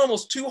 I put in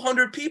almost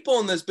 200 people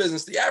in this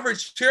business. The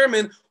average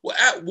chairman will,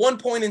 at one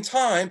point in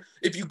time,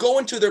 if you go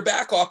into their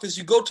back office,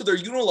 you go to their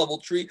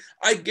unilevel tree,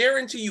 I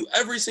guarantee you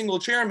every single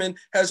chairman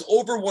has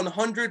over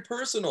 100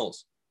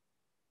 personals.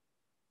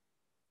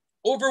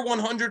 Over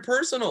 100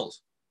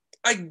 personals.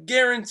 I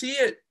guarantee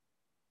it.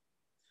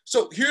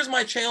 So here's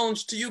my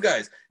challenge to you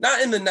guys.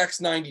 Not in the next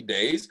 90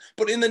 days,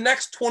 but in the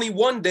next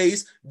 21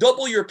 days,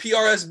 double your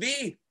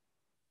PRSV.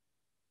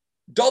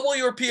 Double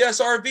your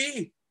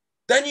PSRV.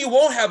 Then you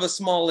won't have a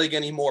small leg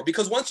anymore,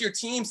 because once your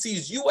team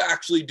sees you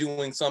actually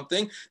doing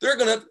something, they're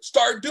going to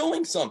start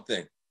doing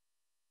something.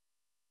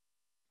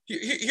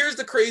 Here's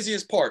the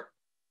craziest part.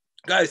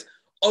 Guys,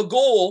 a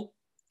goal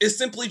is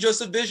simply just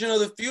a vision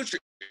of the future.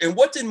 And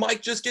what did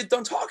Mike just get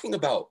done talking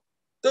about?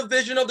 The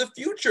vision of the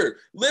future,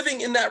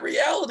 living in that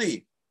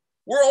reality.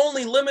 We're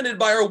only limited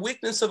by our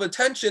weakness of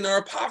attention or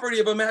our poverty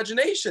of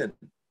imagination.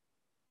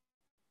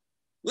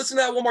 Listen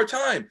to that one more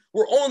time.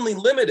 We're only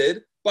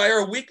limited by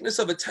our weakness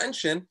of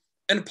attention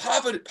and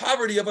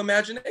poverty of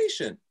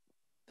imagination.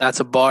 That's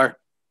a bar.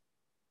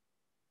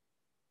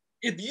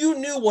 If you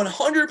knew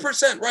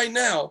 100% right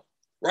now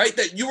right?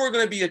 That you were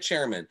going to be a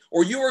chairman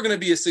or you were going to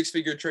be a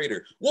six-figure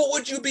trader, what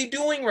would you be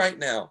doing right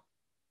now?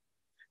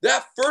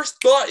 That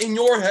first thought in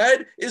your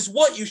head is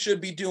what you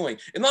should be doing.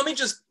 And let me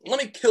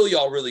kill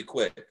y'all really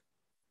quick,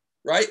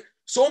 right?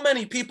 So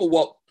many people,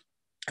 well,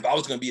 if I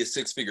was going to be a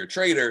six-figure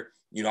trader,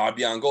 you know, I'd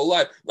be on Go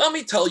Live. Let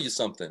me tell you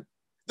something.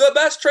 The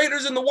best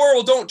traders in the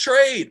world don't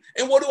trade.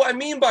 And what do I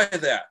mean by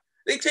that?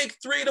 They take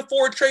 3 to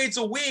 4 trades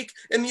a week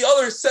and the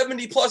other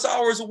 70 plus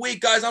hours a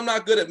week. Guys, I'm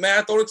not good at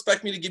math. Don't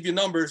expect me to give you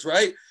numbers,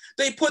 right?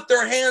 They put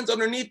their hands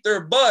underneath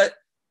their butt.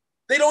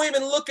 They don't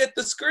even look at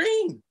the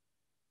screen.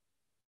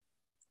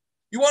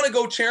 You want to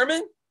go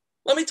chairman?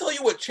 Let me tell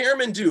you what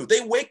chairmen do.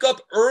 They wake up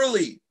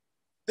early.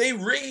 They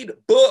read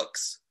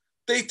books.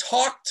 They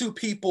talk to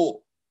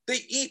people. They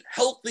eat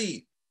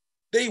healthy.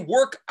 They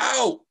work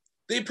out.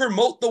 They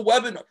promote the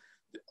webinar.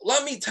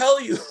 Let me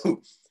tell you,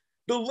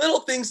 the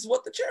little things is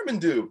what the chairmen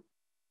do.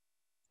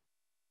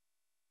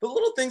 The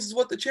little things is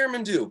what the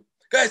chairmen do.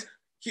 Guys,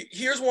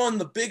 here's one of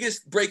the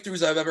biggest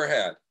breakthroughs I've ever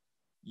had.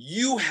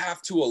 You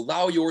have to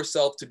allow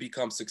yourself to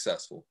become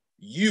successful.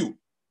 You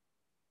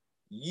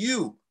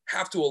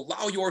have to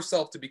allow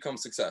yourself to become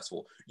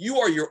successful. You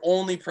are your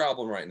only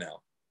problem right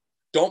now.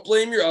 Don't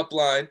blame your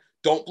upline.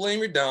 Don't blame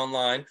your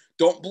downline.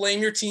 Don't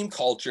blame your team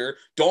culture.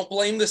 Don't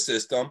blame the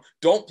system.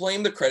 Don't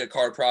blame the credit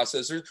card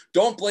processors.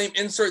 Don't blame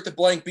insert the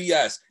blank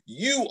BS.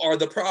 You are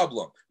the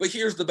problem. But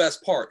here's the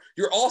best part.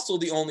 You're also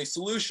the only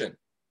solution.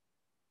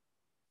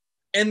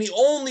 And the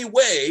only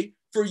way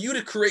for you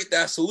to create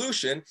that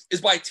solution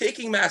is by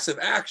taking massive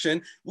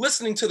action,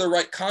 listening to the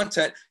right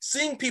content,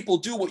 seeing people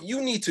do what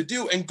you need to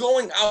do, and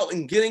going out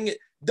and getting it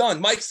done.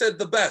 Mike said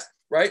the best,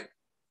 right?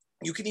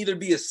 You can either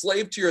be a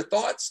slave to your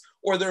thoughts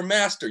or their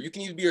master. You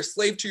can either be a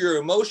slave to your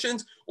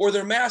emotions or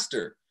their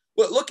master.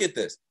 But look at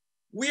this.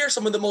 We are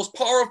some of the most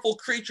powerful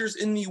creatures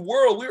in the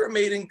world. We're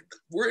made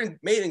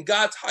in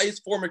God's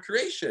highest form of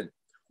creation.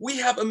 We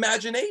have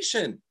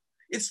imagination.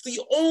 It's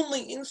the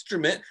only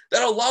instrument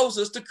that allows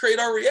us to create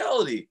our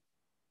reality.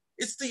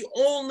 It's the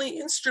only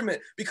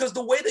instrument because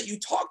the way that you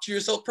talk to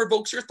yourself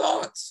provokes your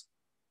thoughts.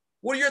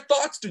 What do your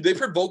thoughts do? They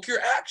provoke your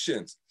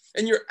actions,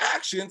 and your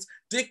actions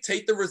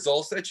dictate the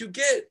results that you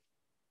get.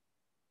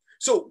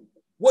 So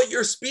what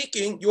you're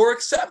speaking, you're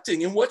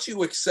accepting, and what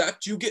you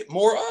accept, you get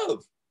more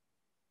of.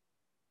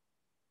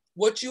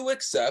 What you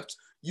accept,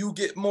 you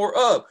get more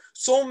of.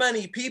 So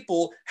many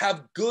people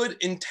have good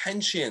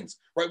intentions,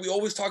 right? We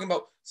always talk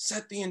about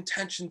set the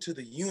intention to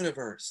the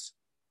universe.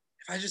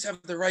 If I just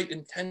have the right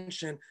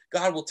intention,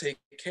 God will take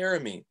care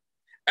of me.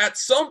 At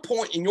some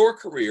point in your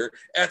career,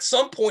 at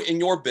some point in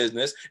your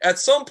business, at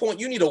some point,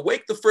 you need to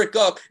wake the frick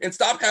up and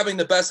stop having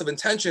the best of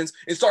intentions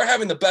and start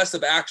having the best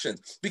of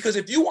actions. Because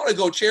if you want to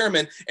go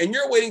chairman and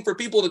you're waiting for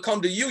people to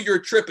come to you, you're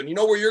tripping. You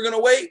know where you're going to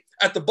wait?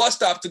 At the bus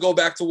stop to go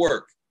back to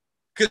work.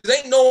 Because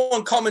ain't no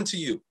one coming to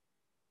you.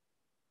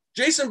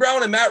 Jason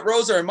Brown and Matt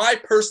Rosa are my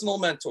personal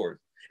mentors.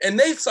 And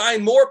they've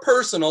signed more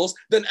personals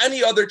than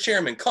any other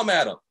chairman. Come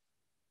at them.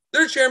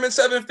 They're Chairman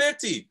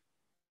 750.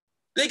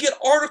 They get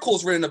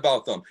articles written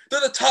about them. They're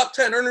the top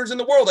 10 earners in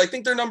the world. I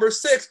think they're number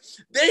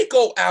 6. They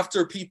go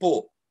after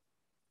people.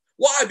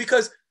 Why?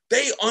 Because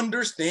they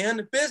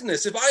understand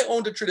business. If I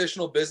owned a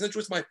traditional business,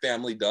 which my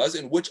family does,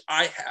 and which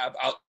I have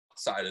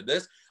outside of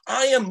this,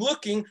 I am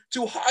looking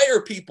to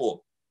hire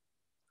people.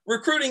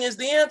 Recruiting is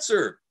the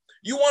answer.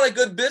 You want a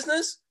good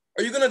business?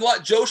 Are you going to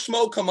let Joe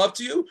Schmo come up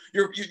to you?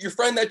 Your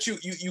friend that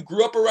you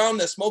grew up around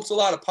that smokes a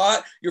lot of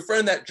pot, your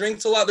friend that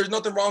drinks a lot. There's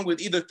nothing wrong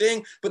with either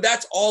thing, but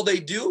that's all they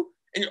do.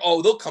 And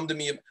they'll come to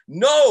me.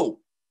 No,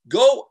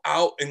 go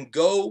out and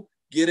go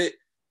get it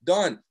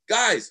done.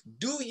 Guys,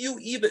 do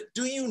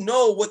you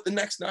know what the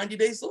next 90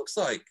 days looks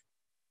like?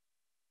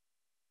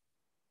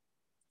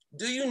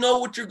 Do you know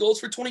what your goals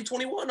for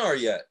 2021 are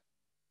yet?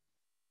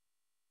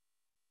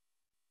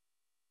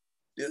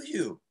 Do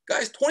you?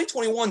 Guys,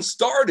 2021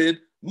 started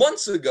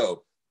months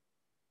ago.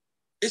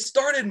 It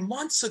started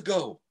months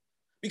ago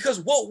because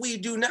what we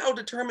do now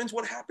determines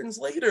what happens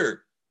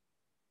later.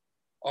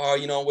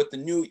 With the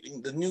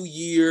new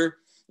year,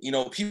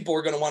 people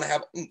are going to want to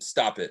have,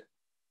 stop it.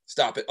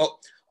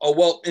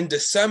 Well, in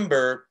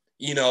December,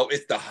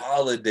 it's the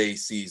holiday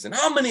season.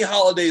 How many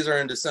holidays are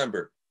in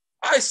December?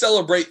 I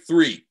celebrate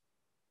 3.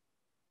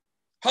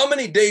 How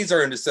many days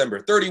are in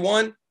December?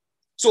 31.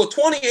 So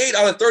 28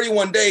 out of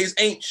 31 days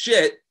ain't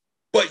shit,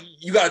 but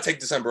you got to take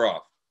December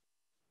off.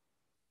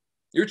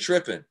 You're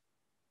tripping.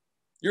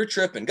 You're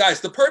tripping.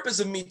 Guys, the purpose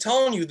of me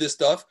telling you this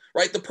stuff,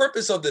 right? The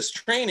purpose of this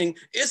training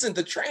isn't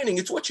the training.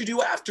 It's what you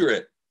do after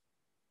it.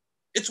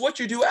 It's what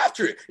you do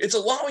after it. It's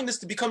allowing this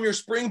to become your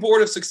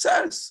springboard of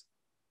success.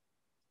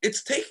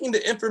 It's taking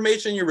the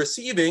information you're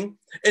receiving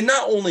and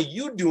not only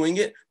you doing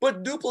it,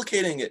 but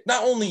duplicating it.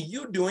 Not only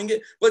you doing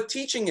it, but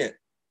teaching it.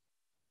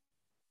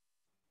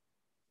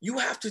 You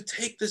have to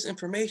take this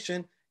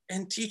information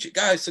and teach it.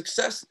 Guys,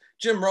 success,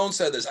 Jim Rohn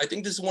said this. I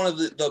think this is one of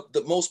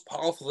the most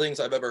powerful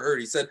things I've ever heard.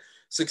 He said,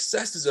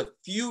 success is a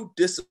few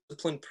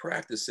disciplined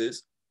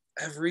practices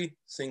every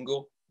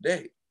single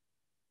day.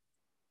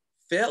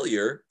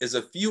 Failure is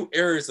a few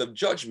errors of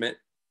judgment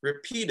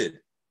repeated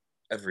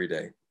every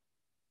day.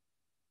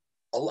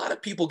 a lot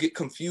of people get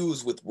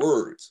confused with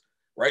words,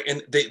 right?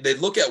 And they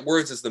look at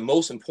words as the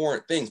most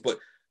important things. But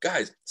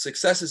guys,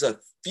 success is a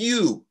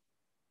few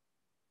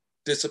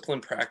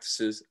disciplined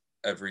practices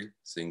every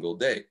single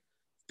day.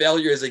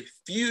 Failure is a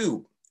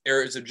few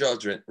errors of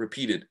judgment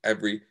repeated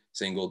every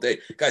single day.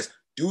 Guys,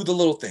 do the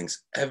little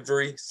things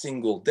every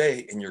single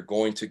day and you're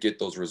going to get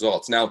those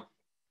results. Now,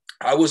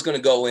 I was going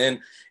to go in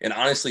and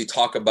honestly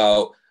talk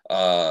about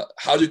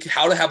how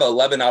to have an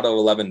 11 out of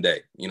 11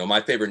 day. You know,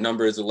 my favorite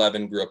number is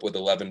 11, grew up with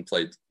 11,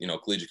 played, you know,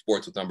 collegiate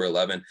sports with number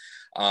 11.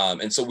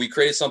 And so we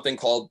created something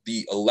called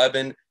the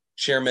 11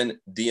 Chairmen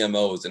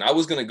DMOs. And I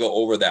was going to go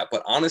over that,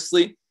 but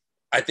honestly,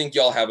 I think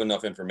y'all have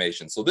enough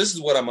information. So this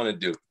is what I'm going to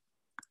do.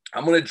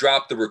 I'm going to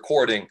drop the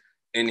recording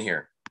in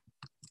here.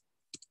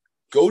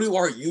 Go to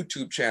our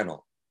YouTube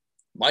channel.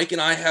 Mike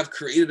and I have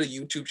created a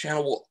YouTube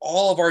channel where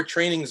all of our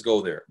trainings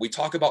go there. We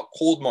talk about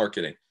cold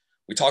marketing.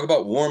 We talk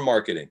about warm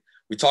marketing.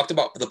 We talked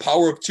about the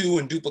power of two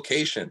and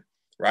duplication,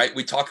 right?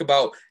 We talk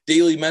about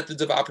daily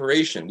methods of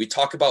operation. We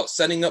talk about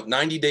setting up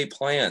 90-day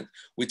plans.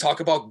 We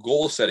talk about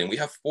goal setting. We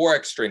have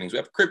Forex trainings. We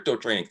have crypto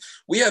trainings.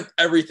 We have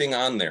everything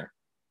on there.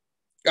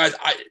 Guys,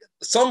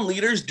 some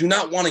leaders do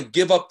not want to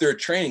give up their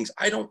trainings.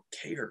 I don't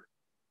care.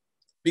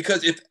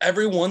 Because if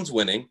everyone's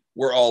winning,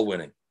 we're all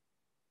winning.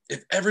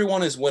 If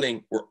everyone is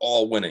winning, we're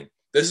all winning.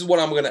 This is what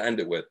I'm going to end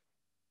it with.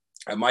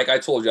 And Mike, I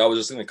told you I was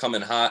just going to come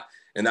in hot,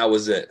 and that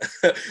was it.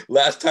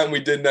 Last time we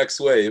did Next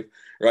Wave,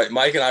 right?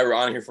 Mike and I were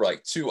on here for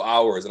like 2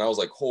 hours, and I was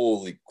like,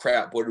 holy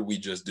crap, what did we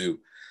just do?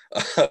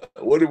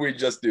 What did we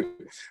just do?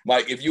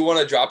 Mike, if you want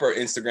to drop our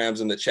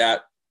Instagrams in the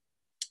chat,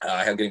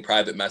 I'm getting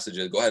private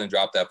messages. Go ahead and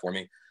drop that for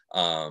me.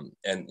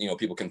 And, you know,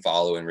 people can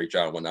follow and reach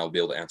out and whatnot. I'll be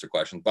able to answer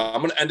questions. But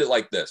I'm going to end it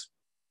like this,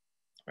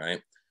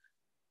 right?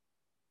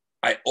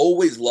 I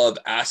always love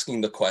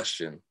asking the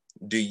question,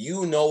 do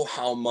you know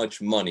how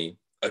much money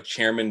a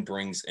chairman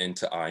brings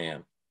into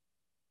IM?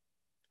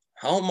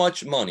 How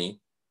much money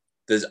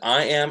does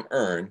IM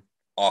earn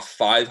off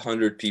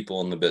 500 people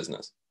in the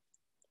business?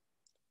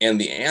 And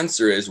the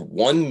answer is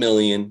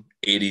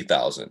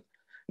 1,080,000.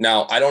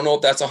 Now, I don't know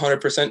if that's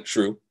 100%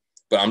 true,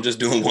 but I'm just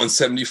doing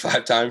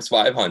 175 times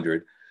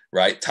 500,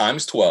 right?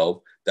 Times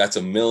 12, that's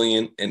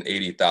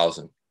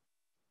 1,080,000.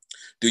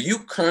 Do you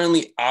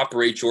currently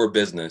operate your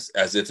business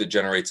as if it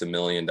generates $1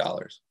 million?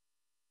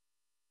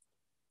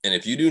 And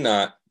if you do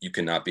not, you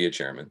cannot be a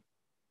chairman.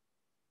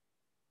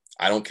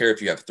 I don't care if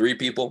you have 3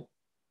 people.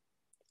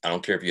 I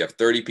don't care if you have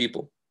 30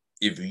 people.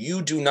 If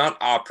you do not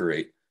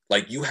operate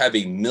like you have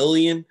 $1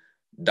 million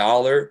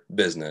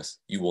business,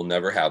 you will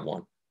never have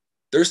one.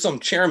 There's some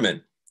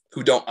chairmen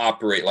who don't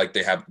operate like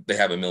they have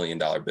 $1 million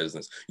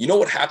business. You know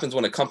what happens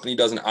when a company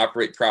doesn't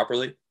operate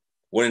properly?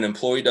 When an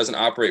employee doesn't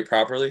operate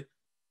properly?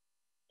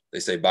 They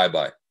say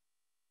bye-bye.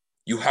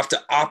 You have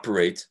to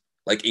operate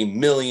like $1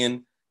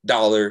 million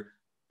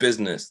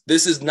business.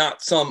 This is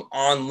not some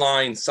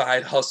online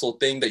side hustle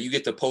thing that you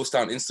get to post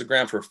on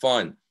Instagram for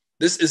fun.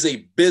 This is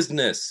a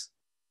business.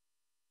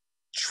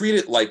 Treat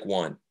it like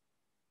one.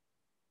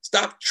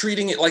 Stop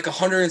treating it like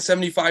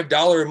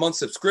 $175 a month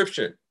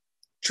subscription.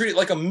 Treat it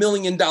like $1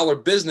 million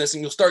business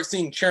and you'll start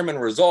seeing chairman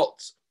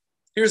results.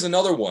 Here's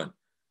another one.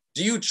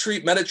 Do you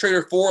treat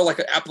MetaTrader 4 like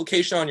an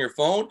application on your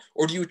phone,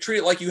 or do you treat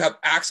it like you have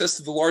access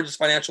to the largest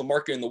financial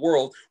market in the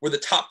world where the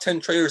top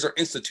 10 traders are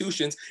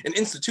institutions, and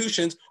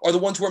institutions are the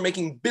ones who are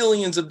making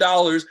billions of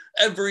dollars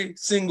every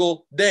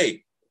single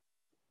day?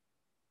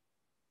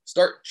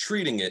 Start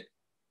treating it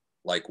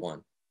like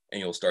one,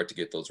 and you'll start to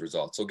get those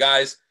results. So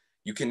guys,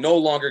 you can no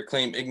longer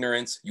claim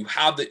ignorance. You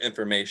have the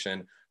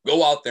information.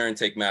 Go out there and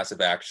take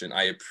massive action.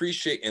 I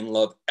appreciate and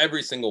love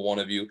every single one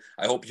of you.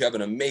 I hope you have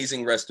an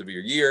amazing rest of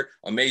your year,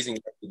 amazing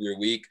rest of your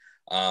week.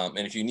 And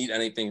if you need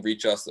anything,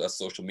 reach us on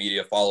social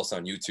media, follow us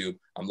on YouTube.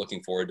 I'm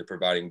looking forward to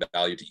providing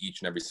value to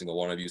each and every single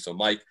one of you. So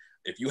Mike,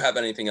 if you have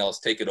anything else,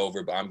 take it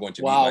over, but I'm going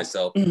to mute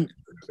myself and turn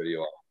the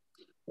video off.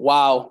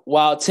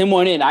 Wow. Tim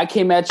went in. I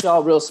came at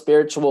y'all real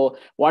spiritual,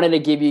 wanted to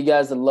give you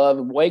guys the love,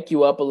 wake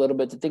you up a little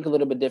bit, to think a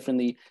little bit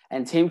differently.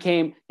 And Tim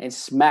came and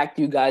smacked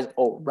you guys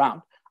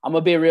around. I'm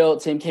going to be real.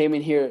 Tim came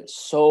in here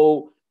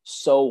so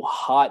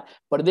hot,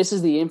 but this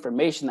is the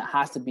information that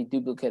has to be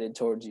duplicated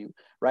towards you,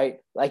 right?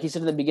 Like he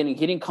said in the beginning,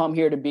 he didn't come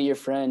here to be your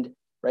friend,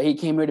 right? He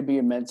came here to be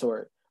your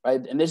mentor,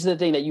 right? And this is the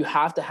thing, that you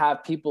have to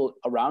have people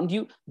around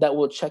you that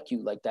will check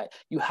you like that.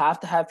 You have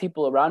to have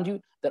people around you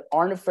that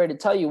aren't afraid to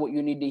tell you what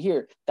you need to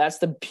hear. That's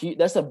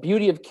the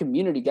beauty of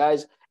community,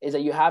 guys, is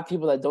that you have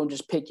people that don't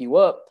just pick you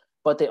up,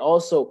 but they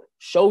also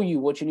show you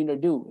what you need to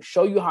do,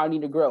 show you how you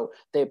need to grow.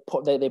 They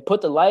put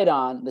the light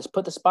on, let's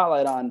put the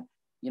spotlight on,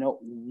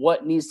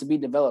 what needs to be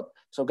developed.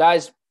 So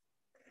guys,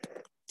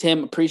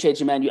 Tim, appreciate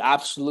you, man. You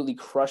absolutely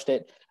crushed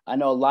it. I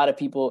know a lot of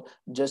people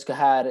just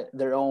had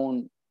their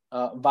own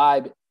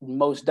vibe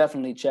most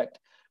definitely checked,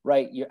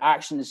 right? Your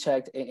action is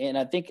checked. And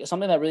I think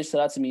something that really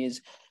stood out to me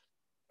is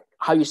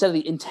how you said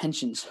the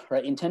intentions,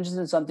 right? Intentions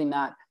is something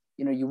that,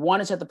 you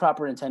want to set the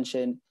proper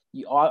intention.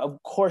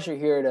 Of course, you're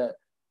here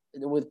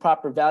with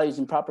proper values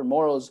and proper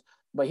morals.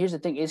 But here's the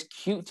thing, it's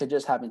cute to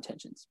just have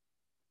intentions,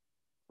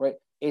 right?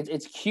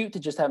 it's cute to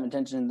just have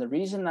intentions. The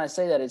reason I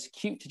say that it's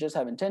cute to just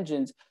have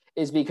intentions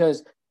is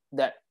because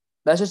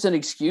that's just an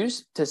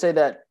excuse to say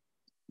that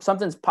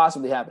something's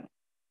possibly happening,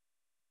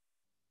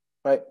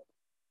 right?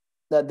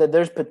 That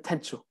there's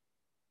potential.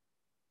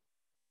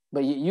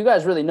 But you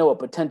guys really know what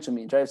potential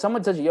means, right? If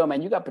someone tells you, yo,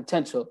 man, you got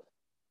potential,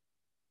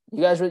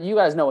 you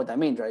guys know what that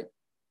means, right?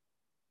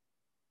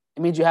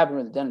 It means you haven't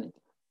really done anything.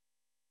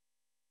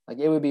 Like,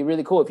 it would be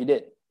really cool if you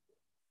did.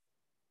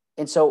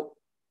 And so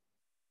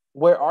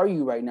where are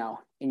you right now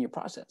in your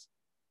process?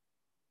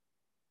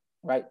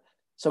 Right?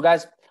 So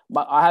guys,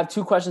 I have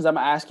 2 questions I'm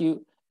going to ask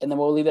you, and then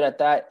we'll leave it at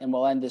that, and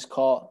we'll end this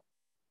call,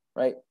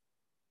 right?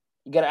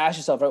 You got to ask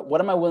yourself, right?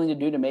 What am I willing to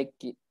do to make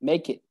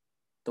it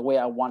the way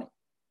I want it,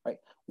 right?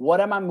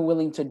 What am I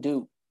willing to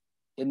do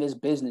in this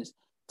business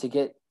to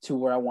get to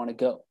where I want to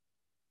go?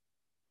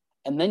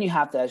 And then you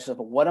have to ask yourself,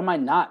 what am I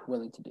not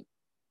willing to do?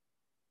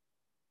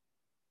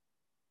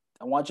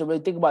 I want you to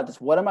really think about this.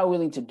 What am I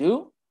willing to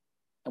do?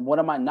 And what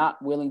am I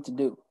not willing to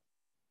do?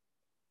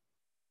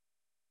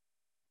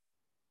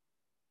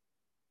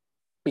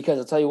 Because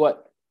I'll tell you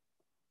what,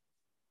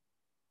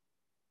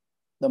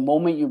 the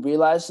moment you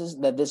realize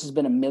that this has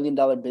been $1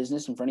 million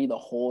business in front of you the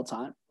whole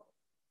time,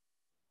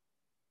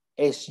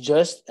 it's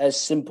just as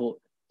simple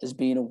as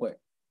being aware.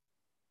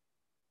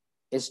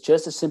 It's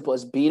just as simple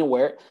as being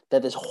aware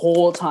that this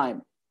whole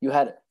time you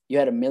had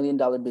 $1 million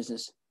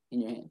business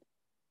in your hand.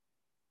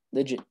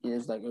 Legit.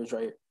 It was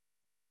right here.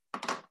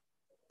 The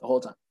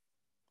whole time.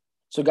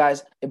 So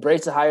guys,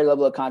 embrace a higher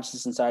level of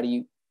consciousness inside of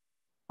you,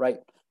 right?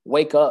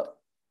 Wake up.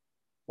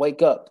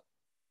 Wake up.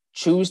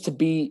 Choose to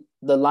be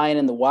the lion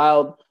in the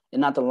wild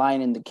and not the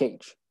lion in the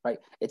cage, right?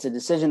 It's a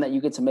decision that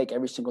you get to make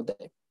every single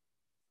day,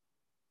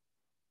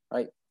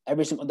 right?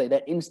 Every single day.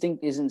 That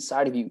instinct is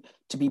inside of you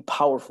to be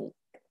powerful.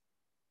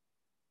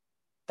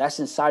 That's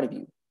inside of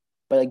you.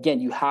 But again,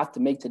 you have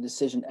to make the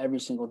decision every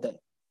single day,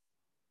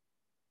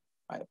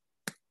 right?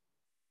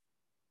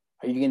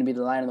 Are you going to be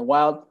the lion in the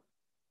wild,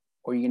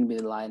 or are you going to be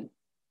the lion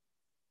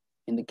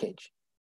in the cage?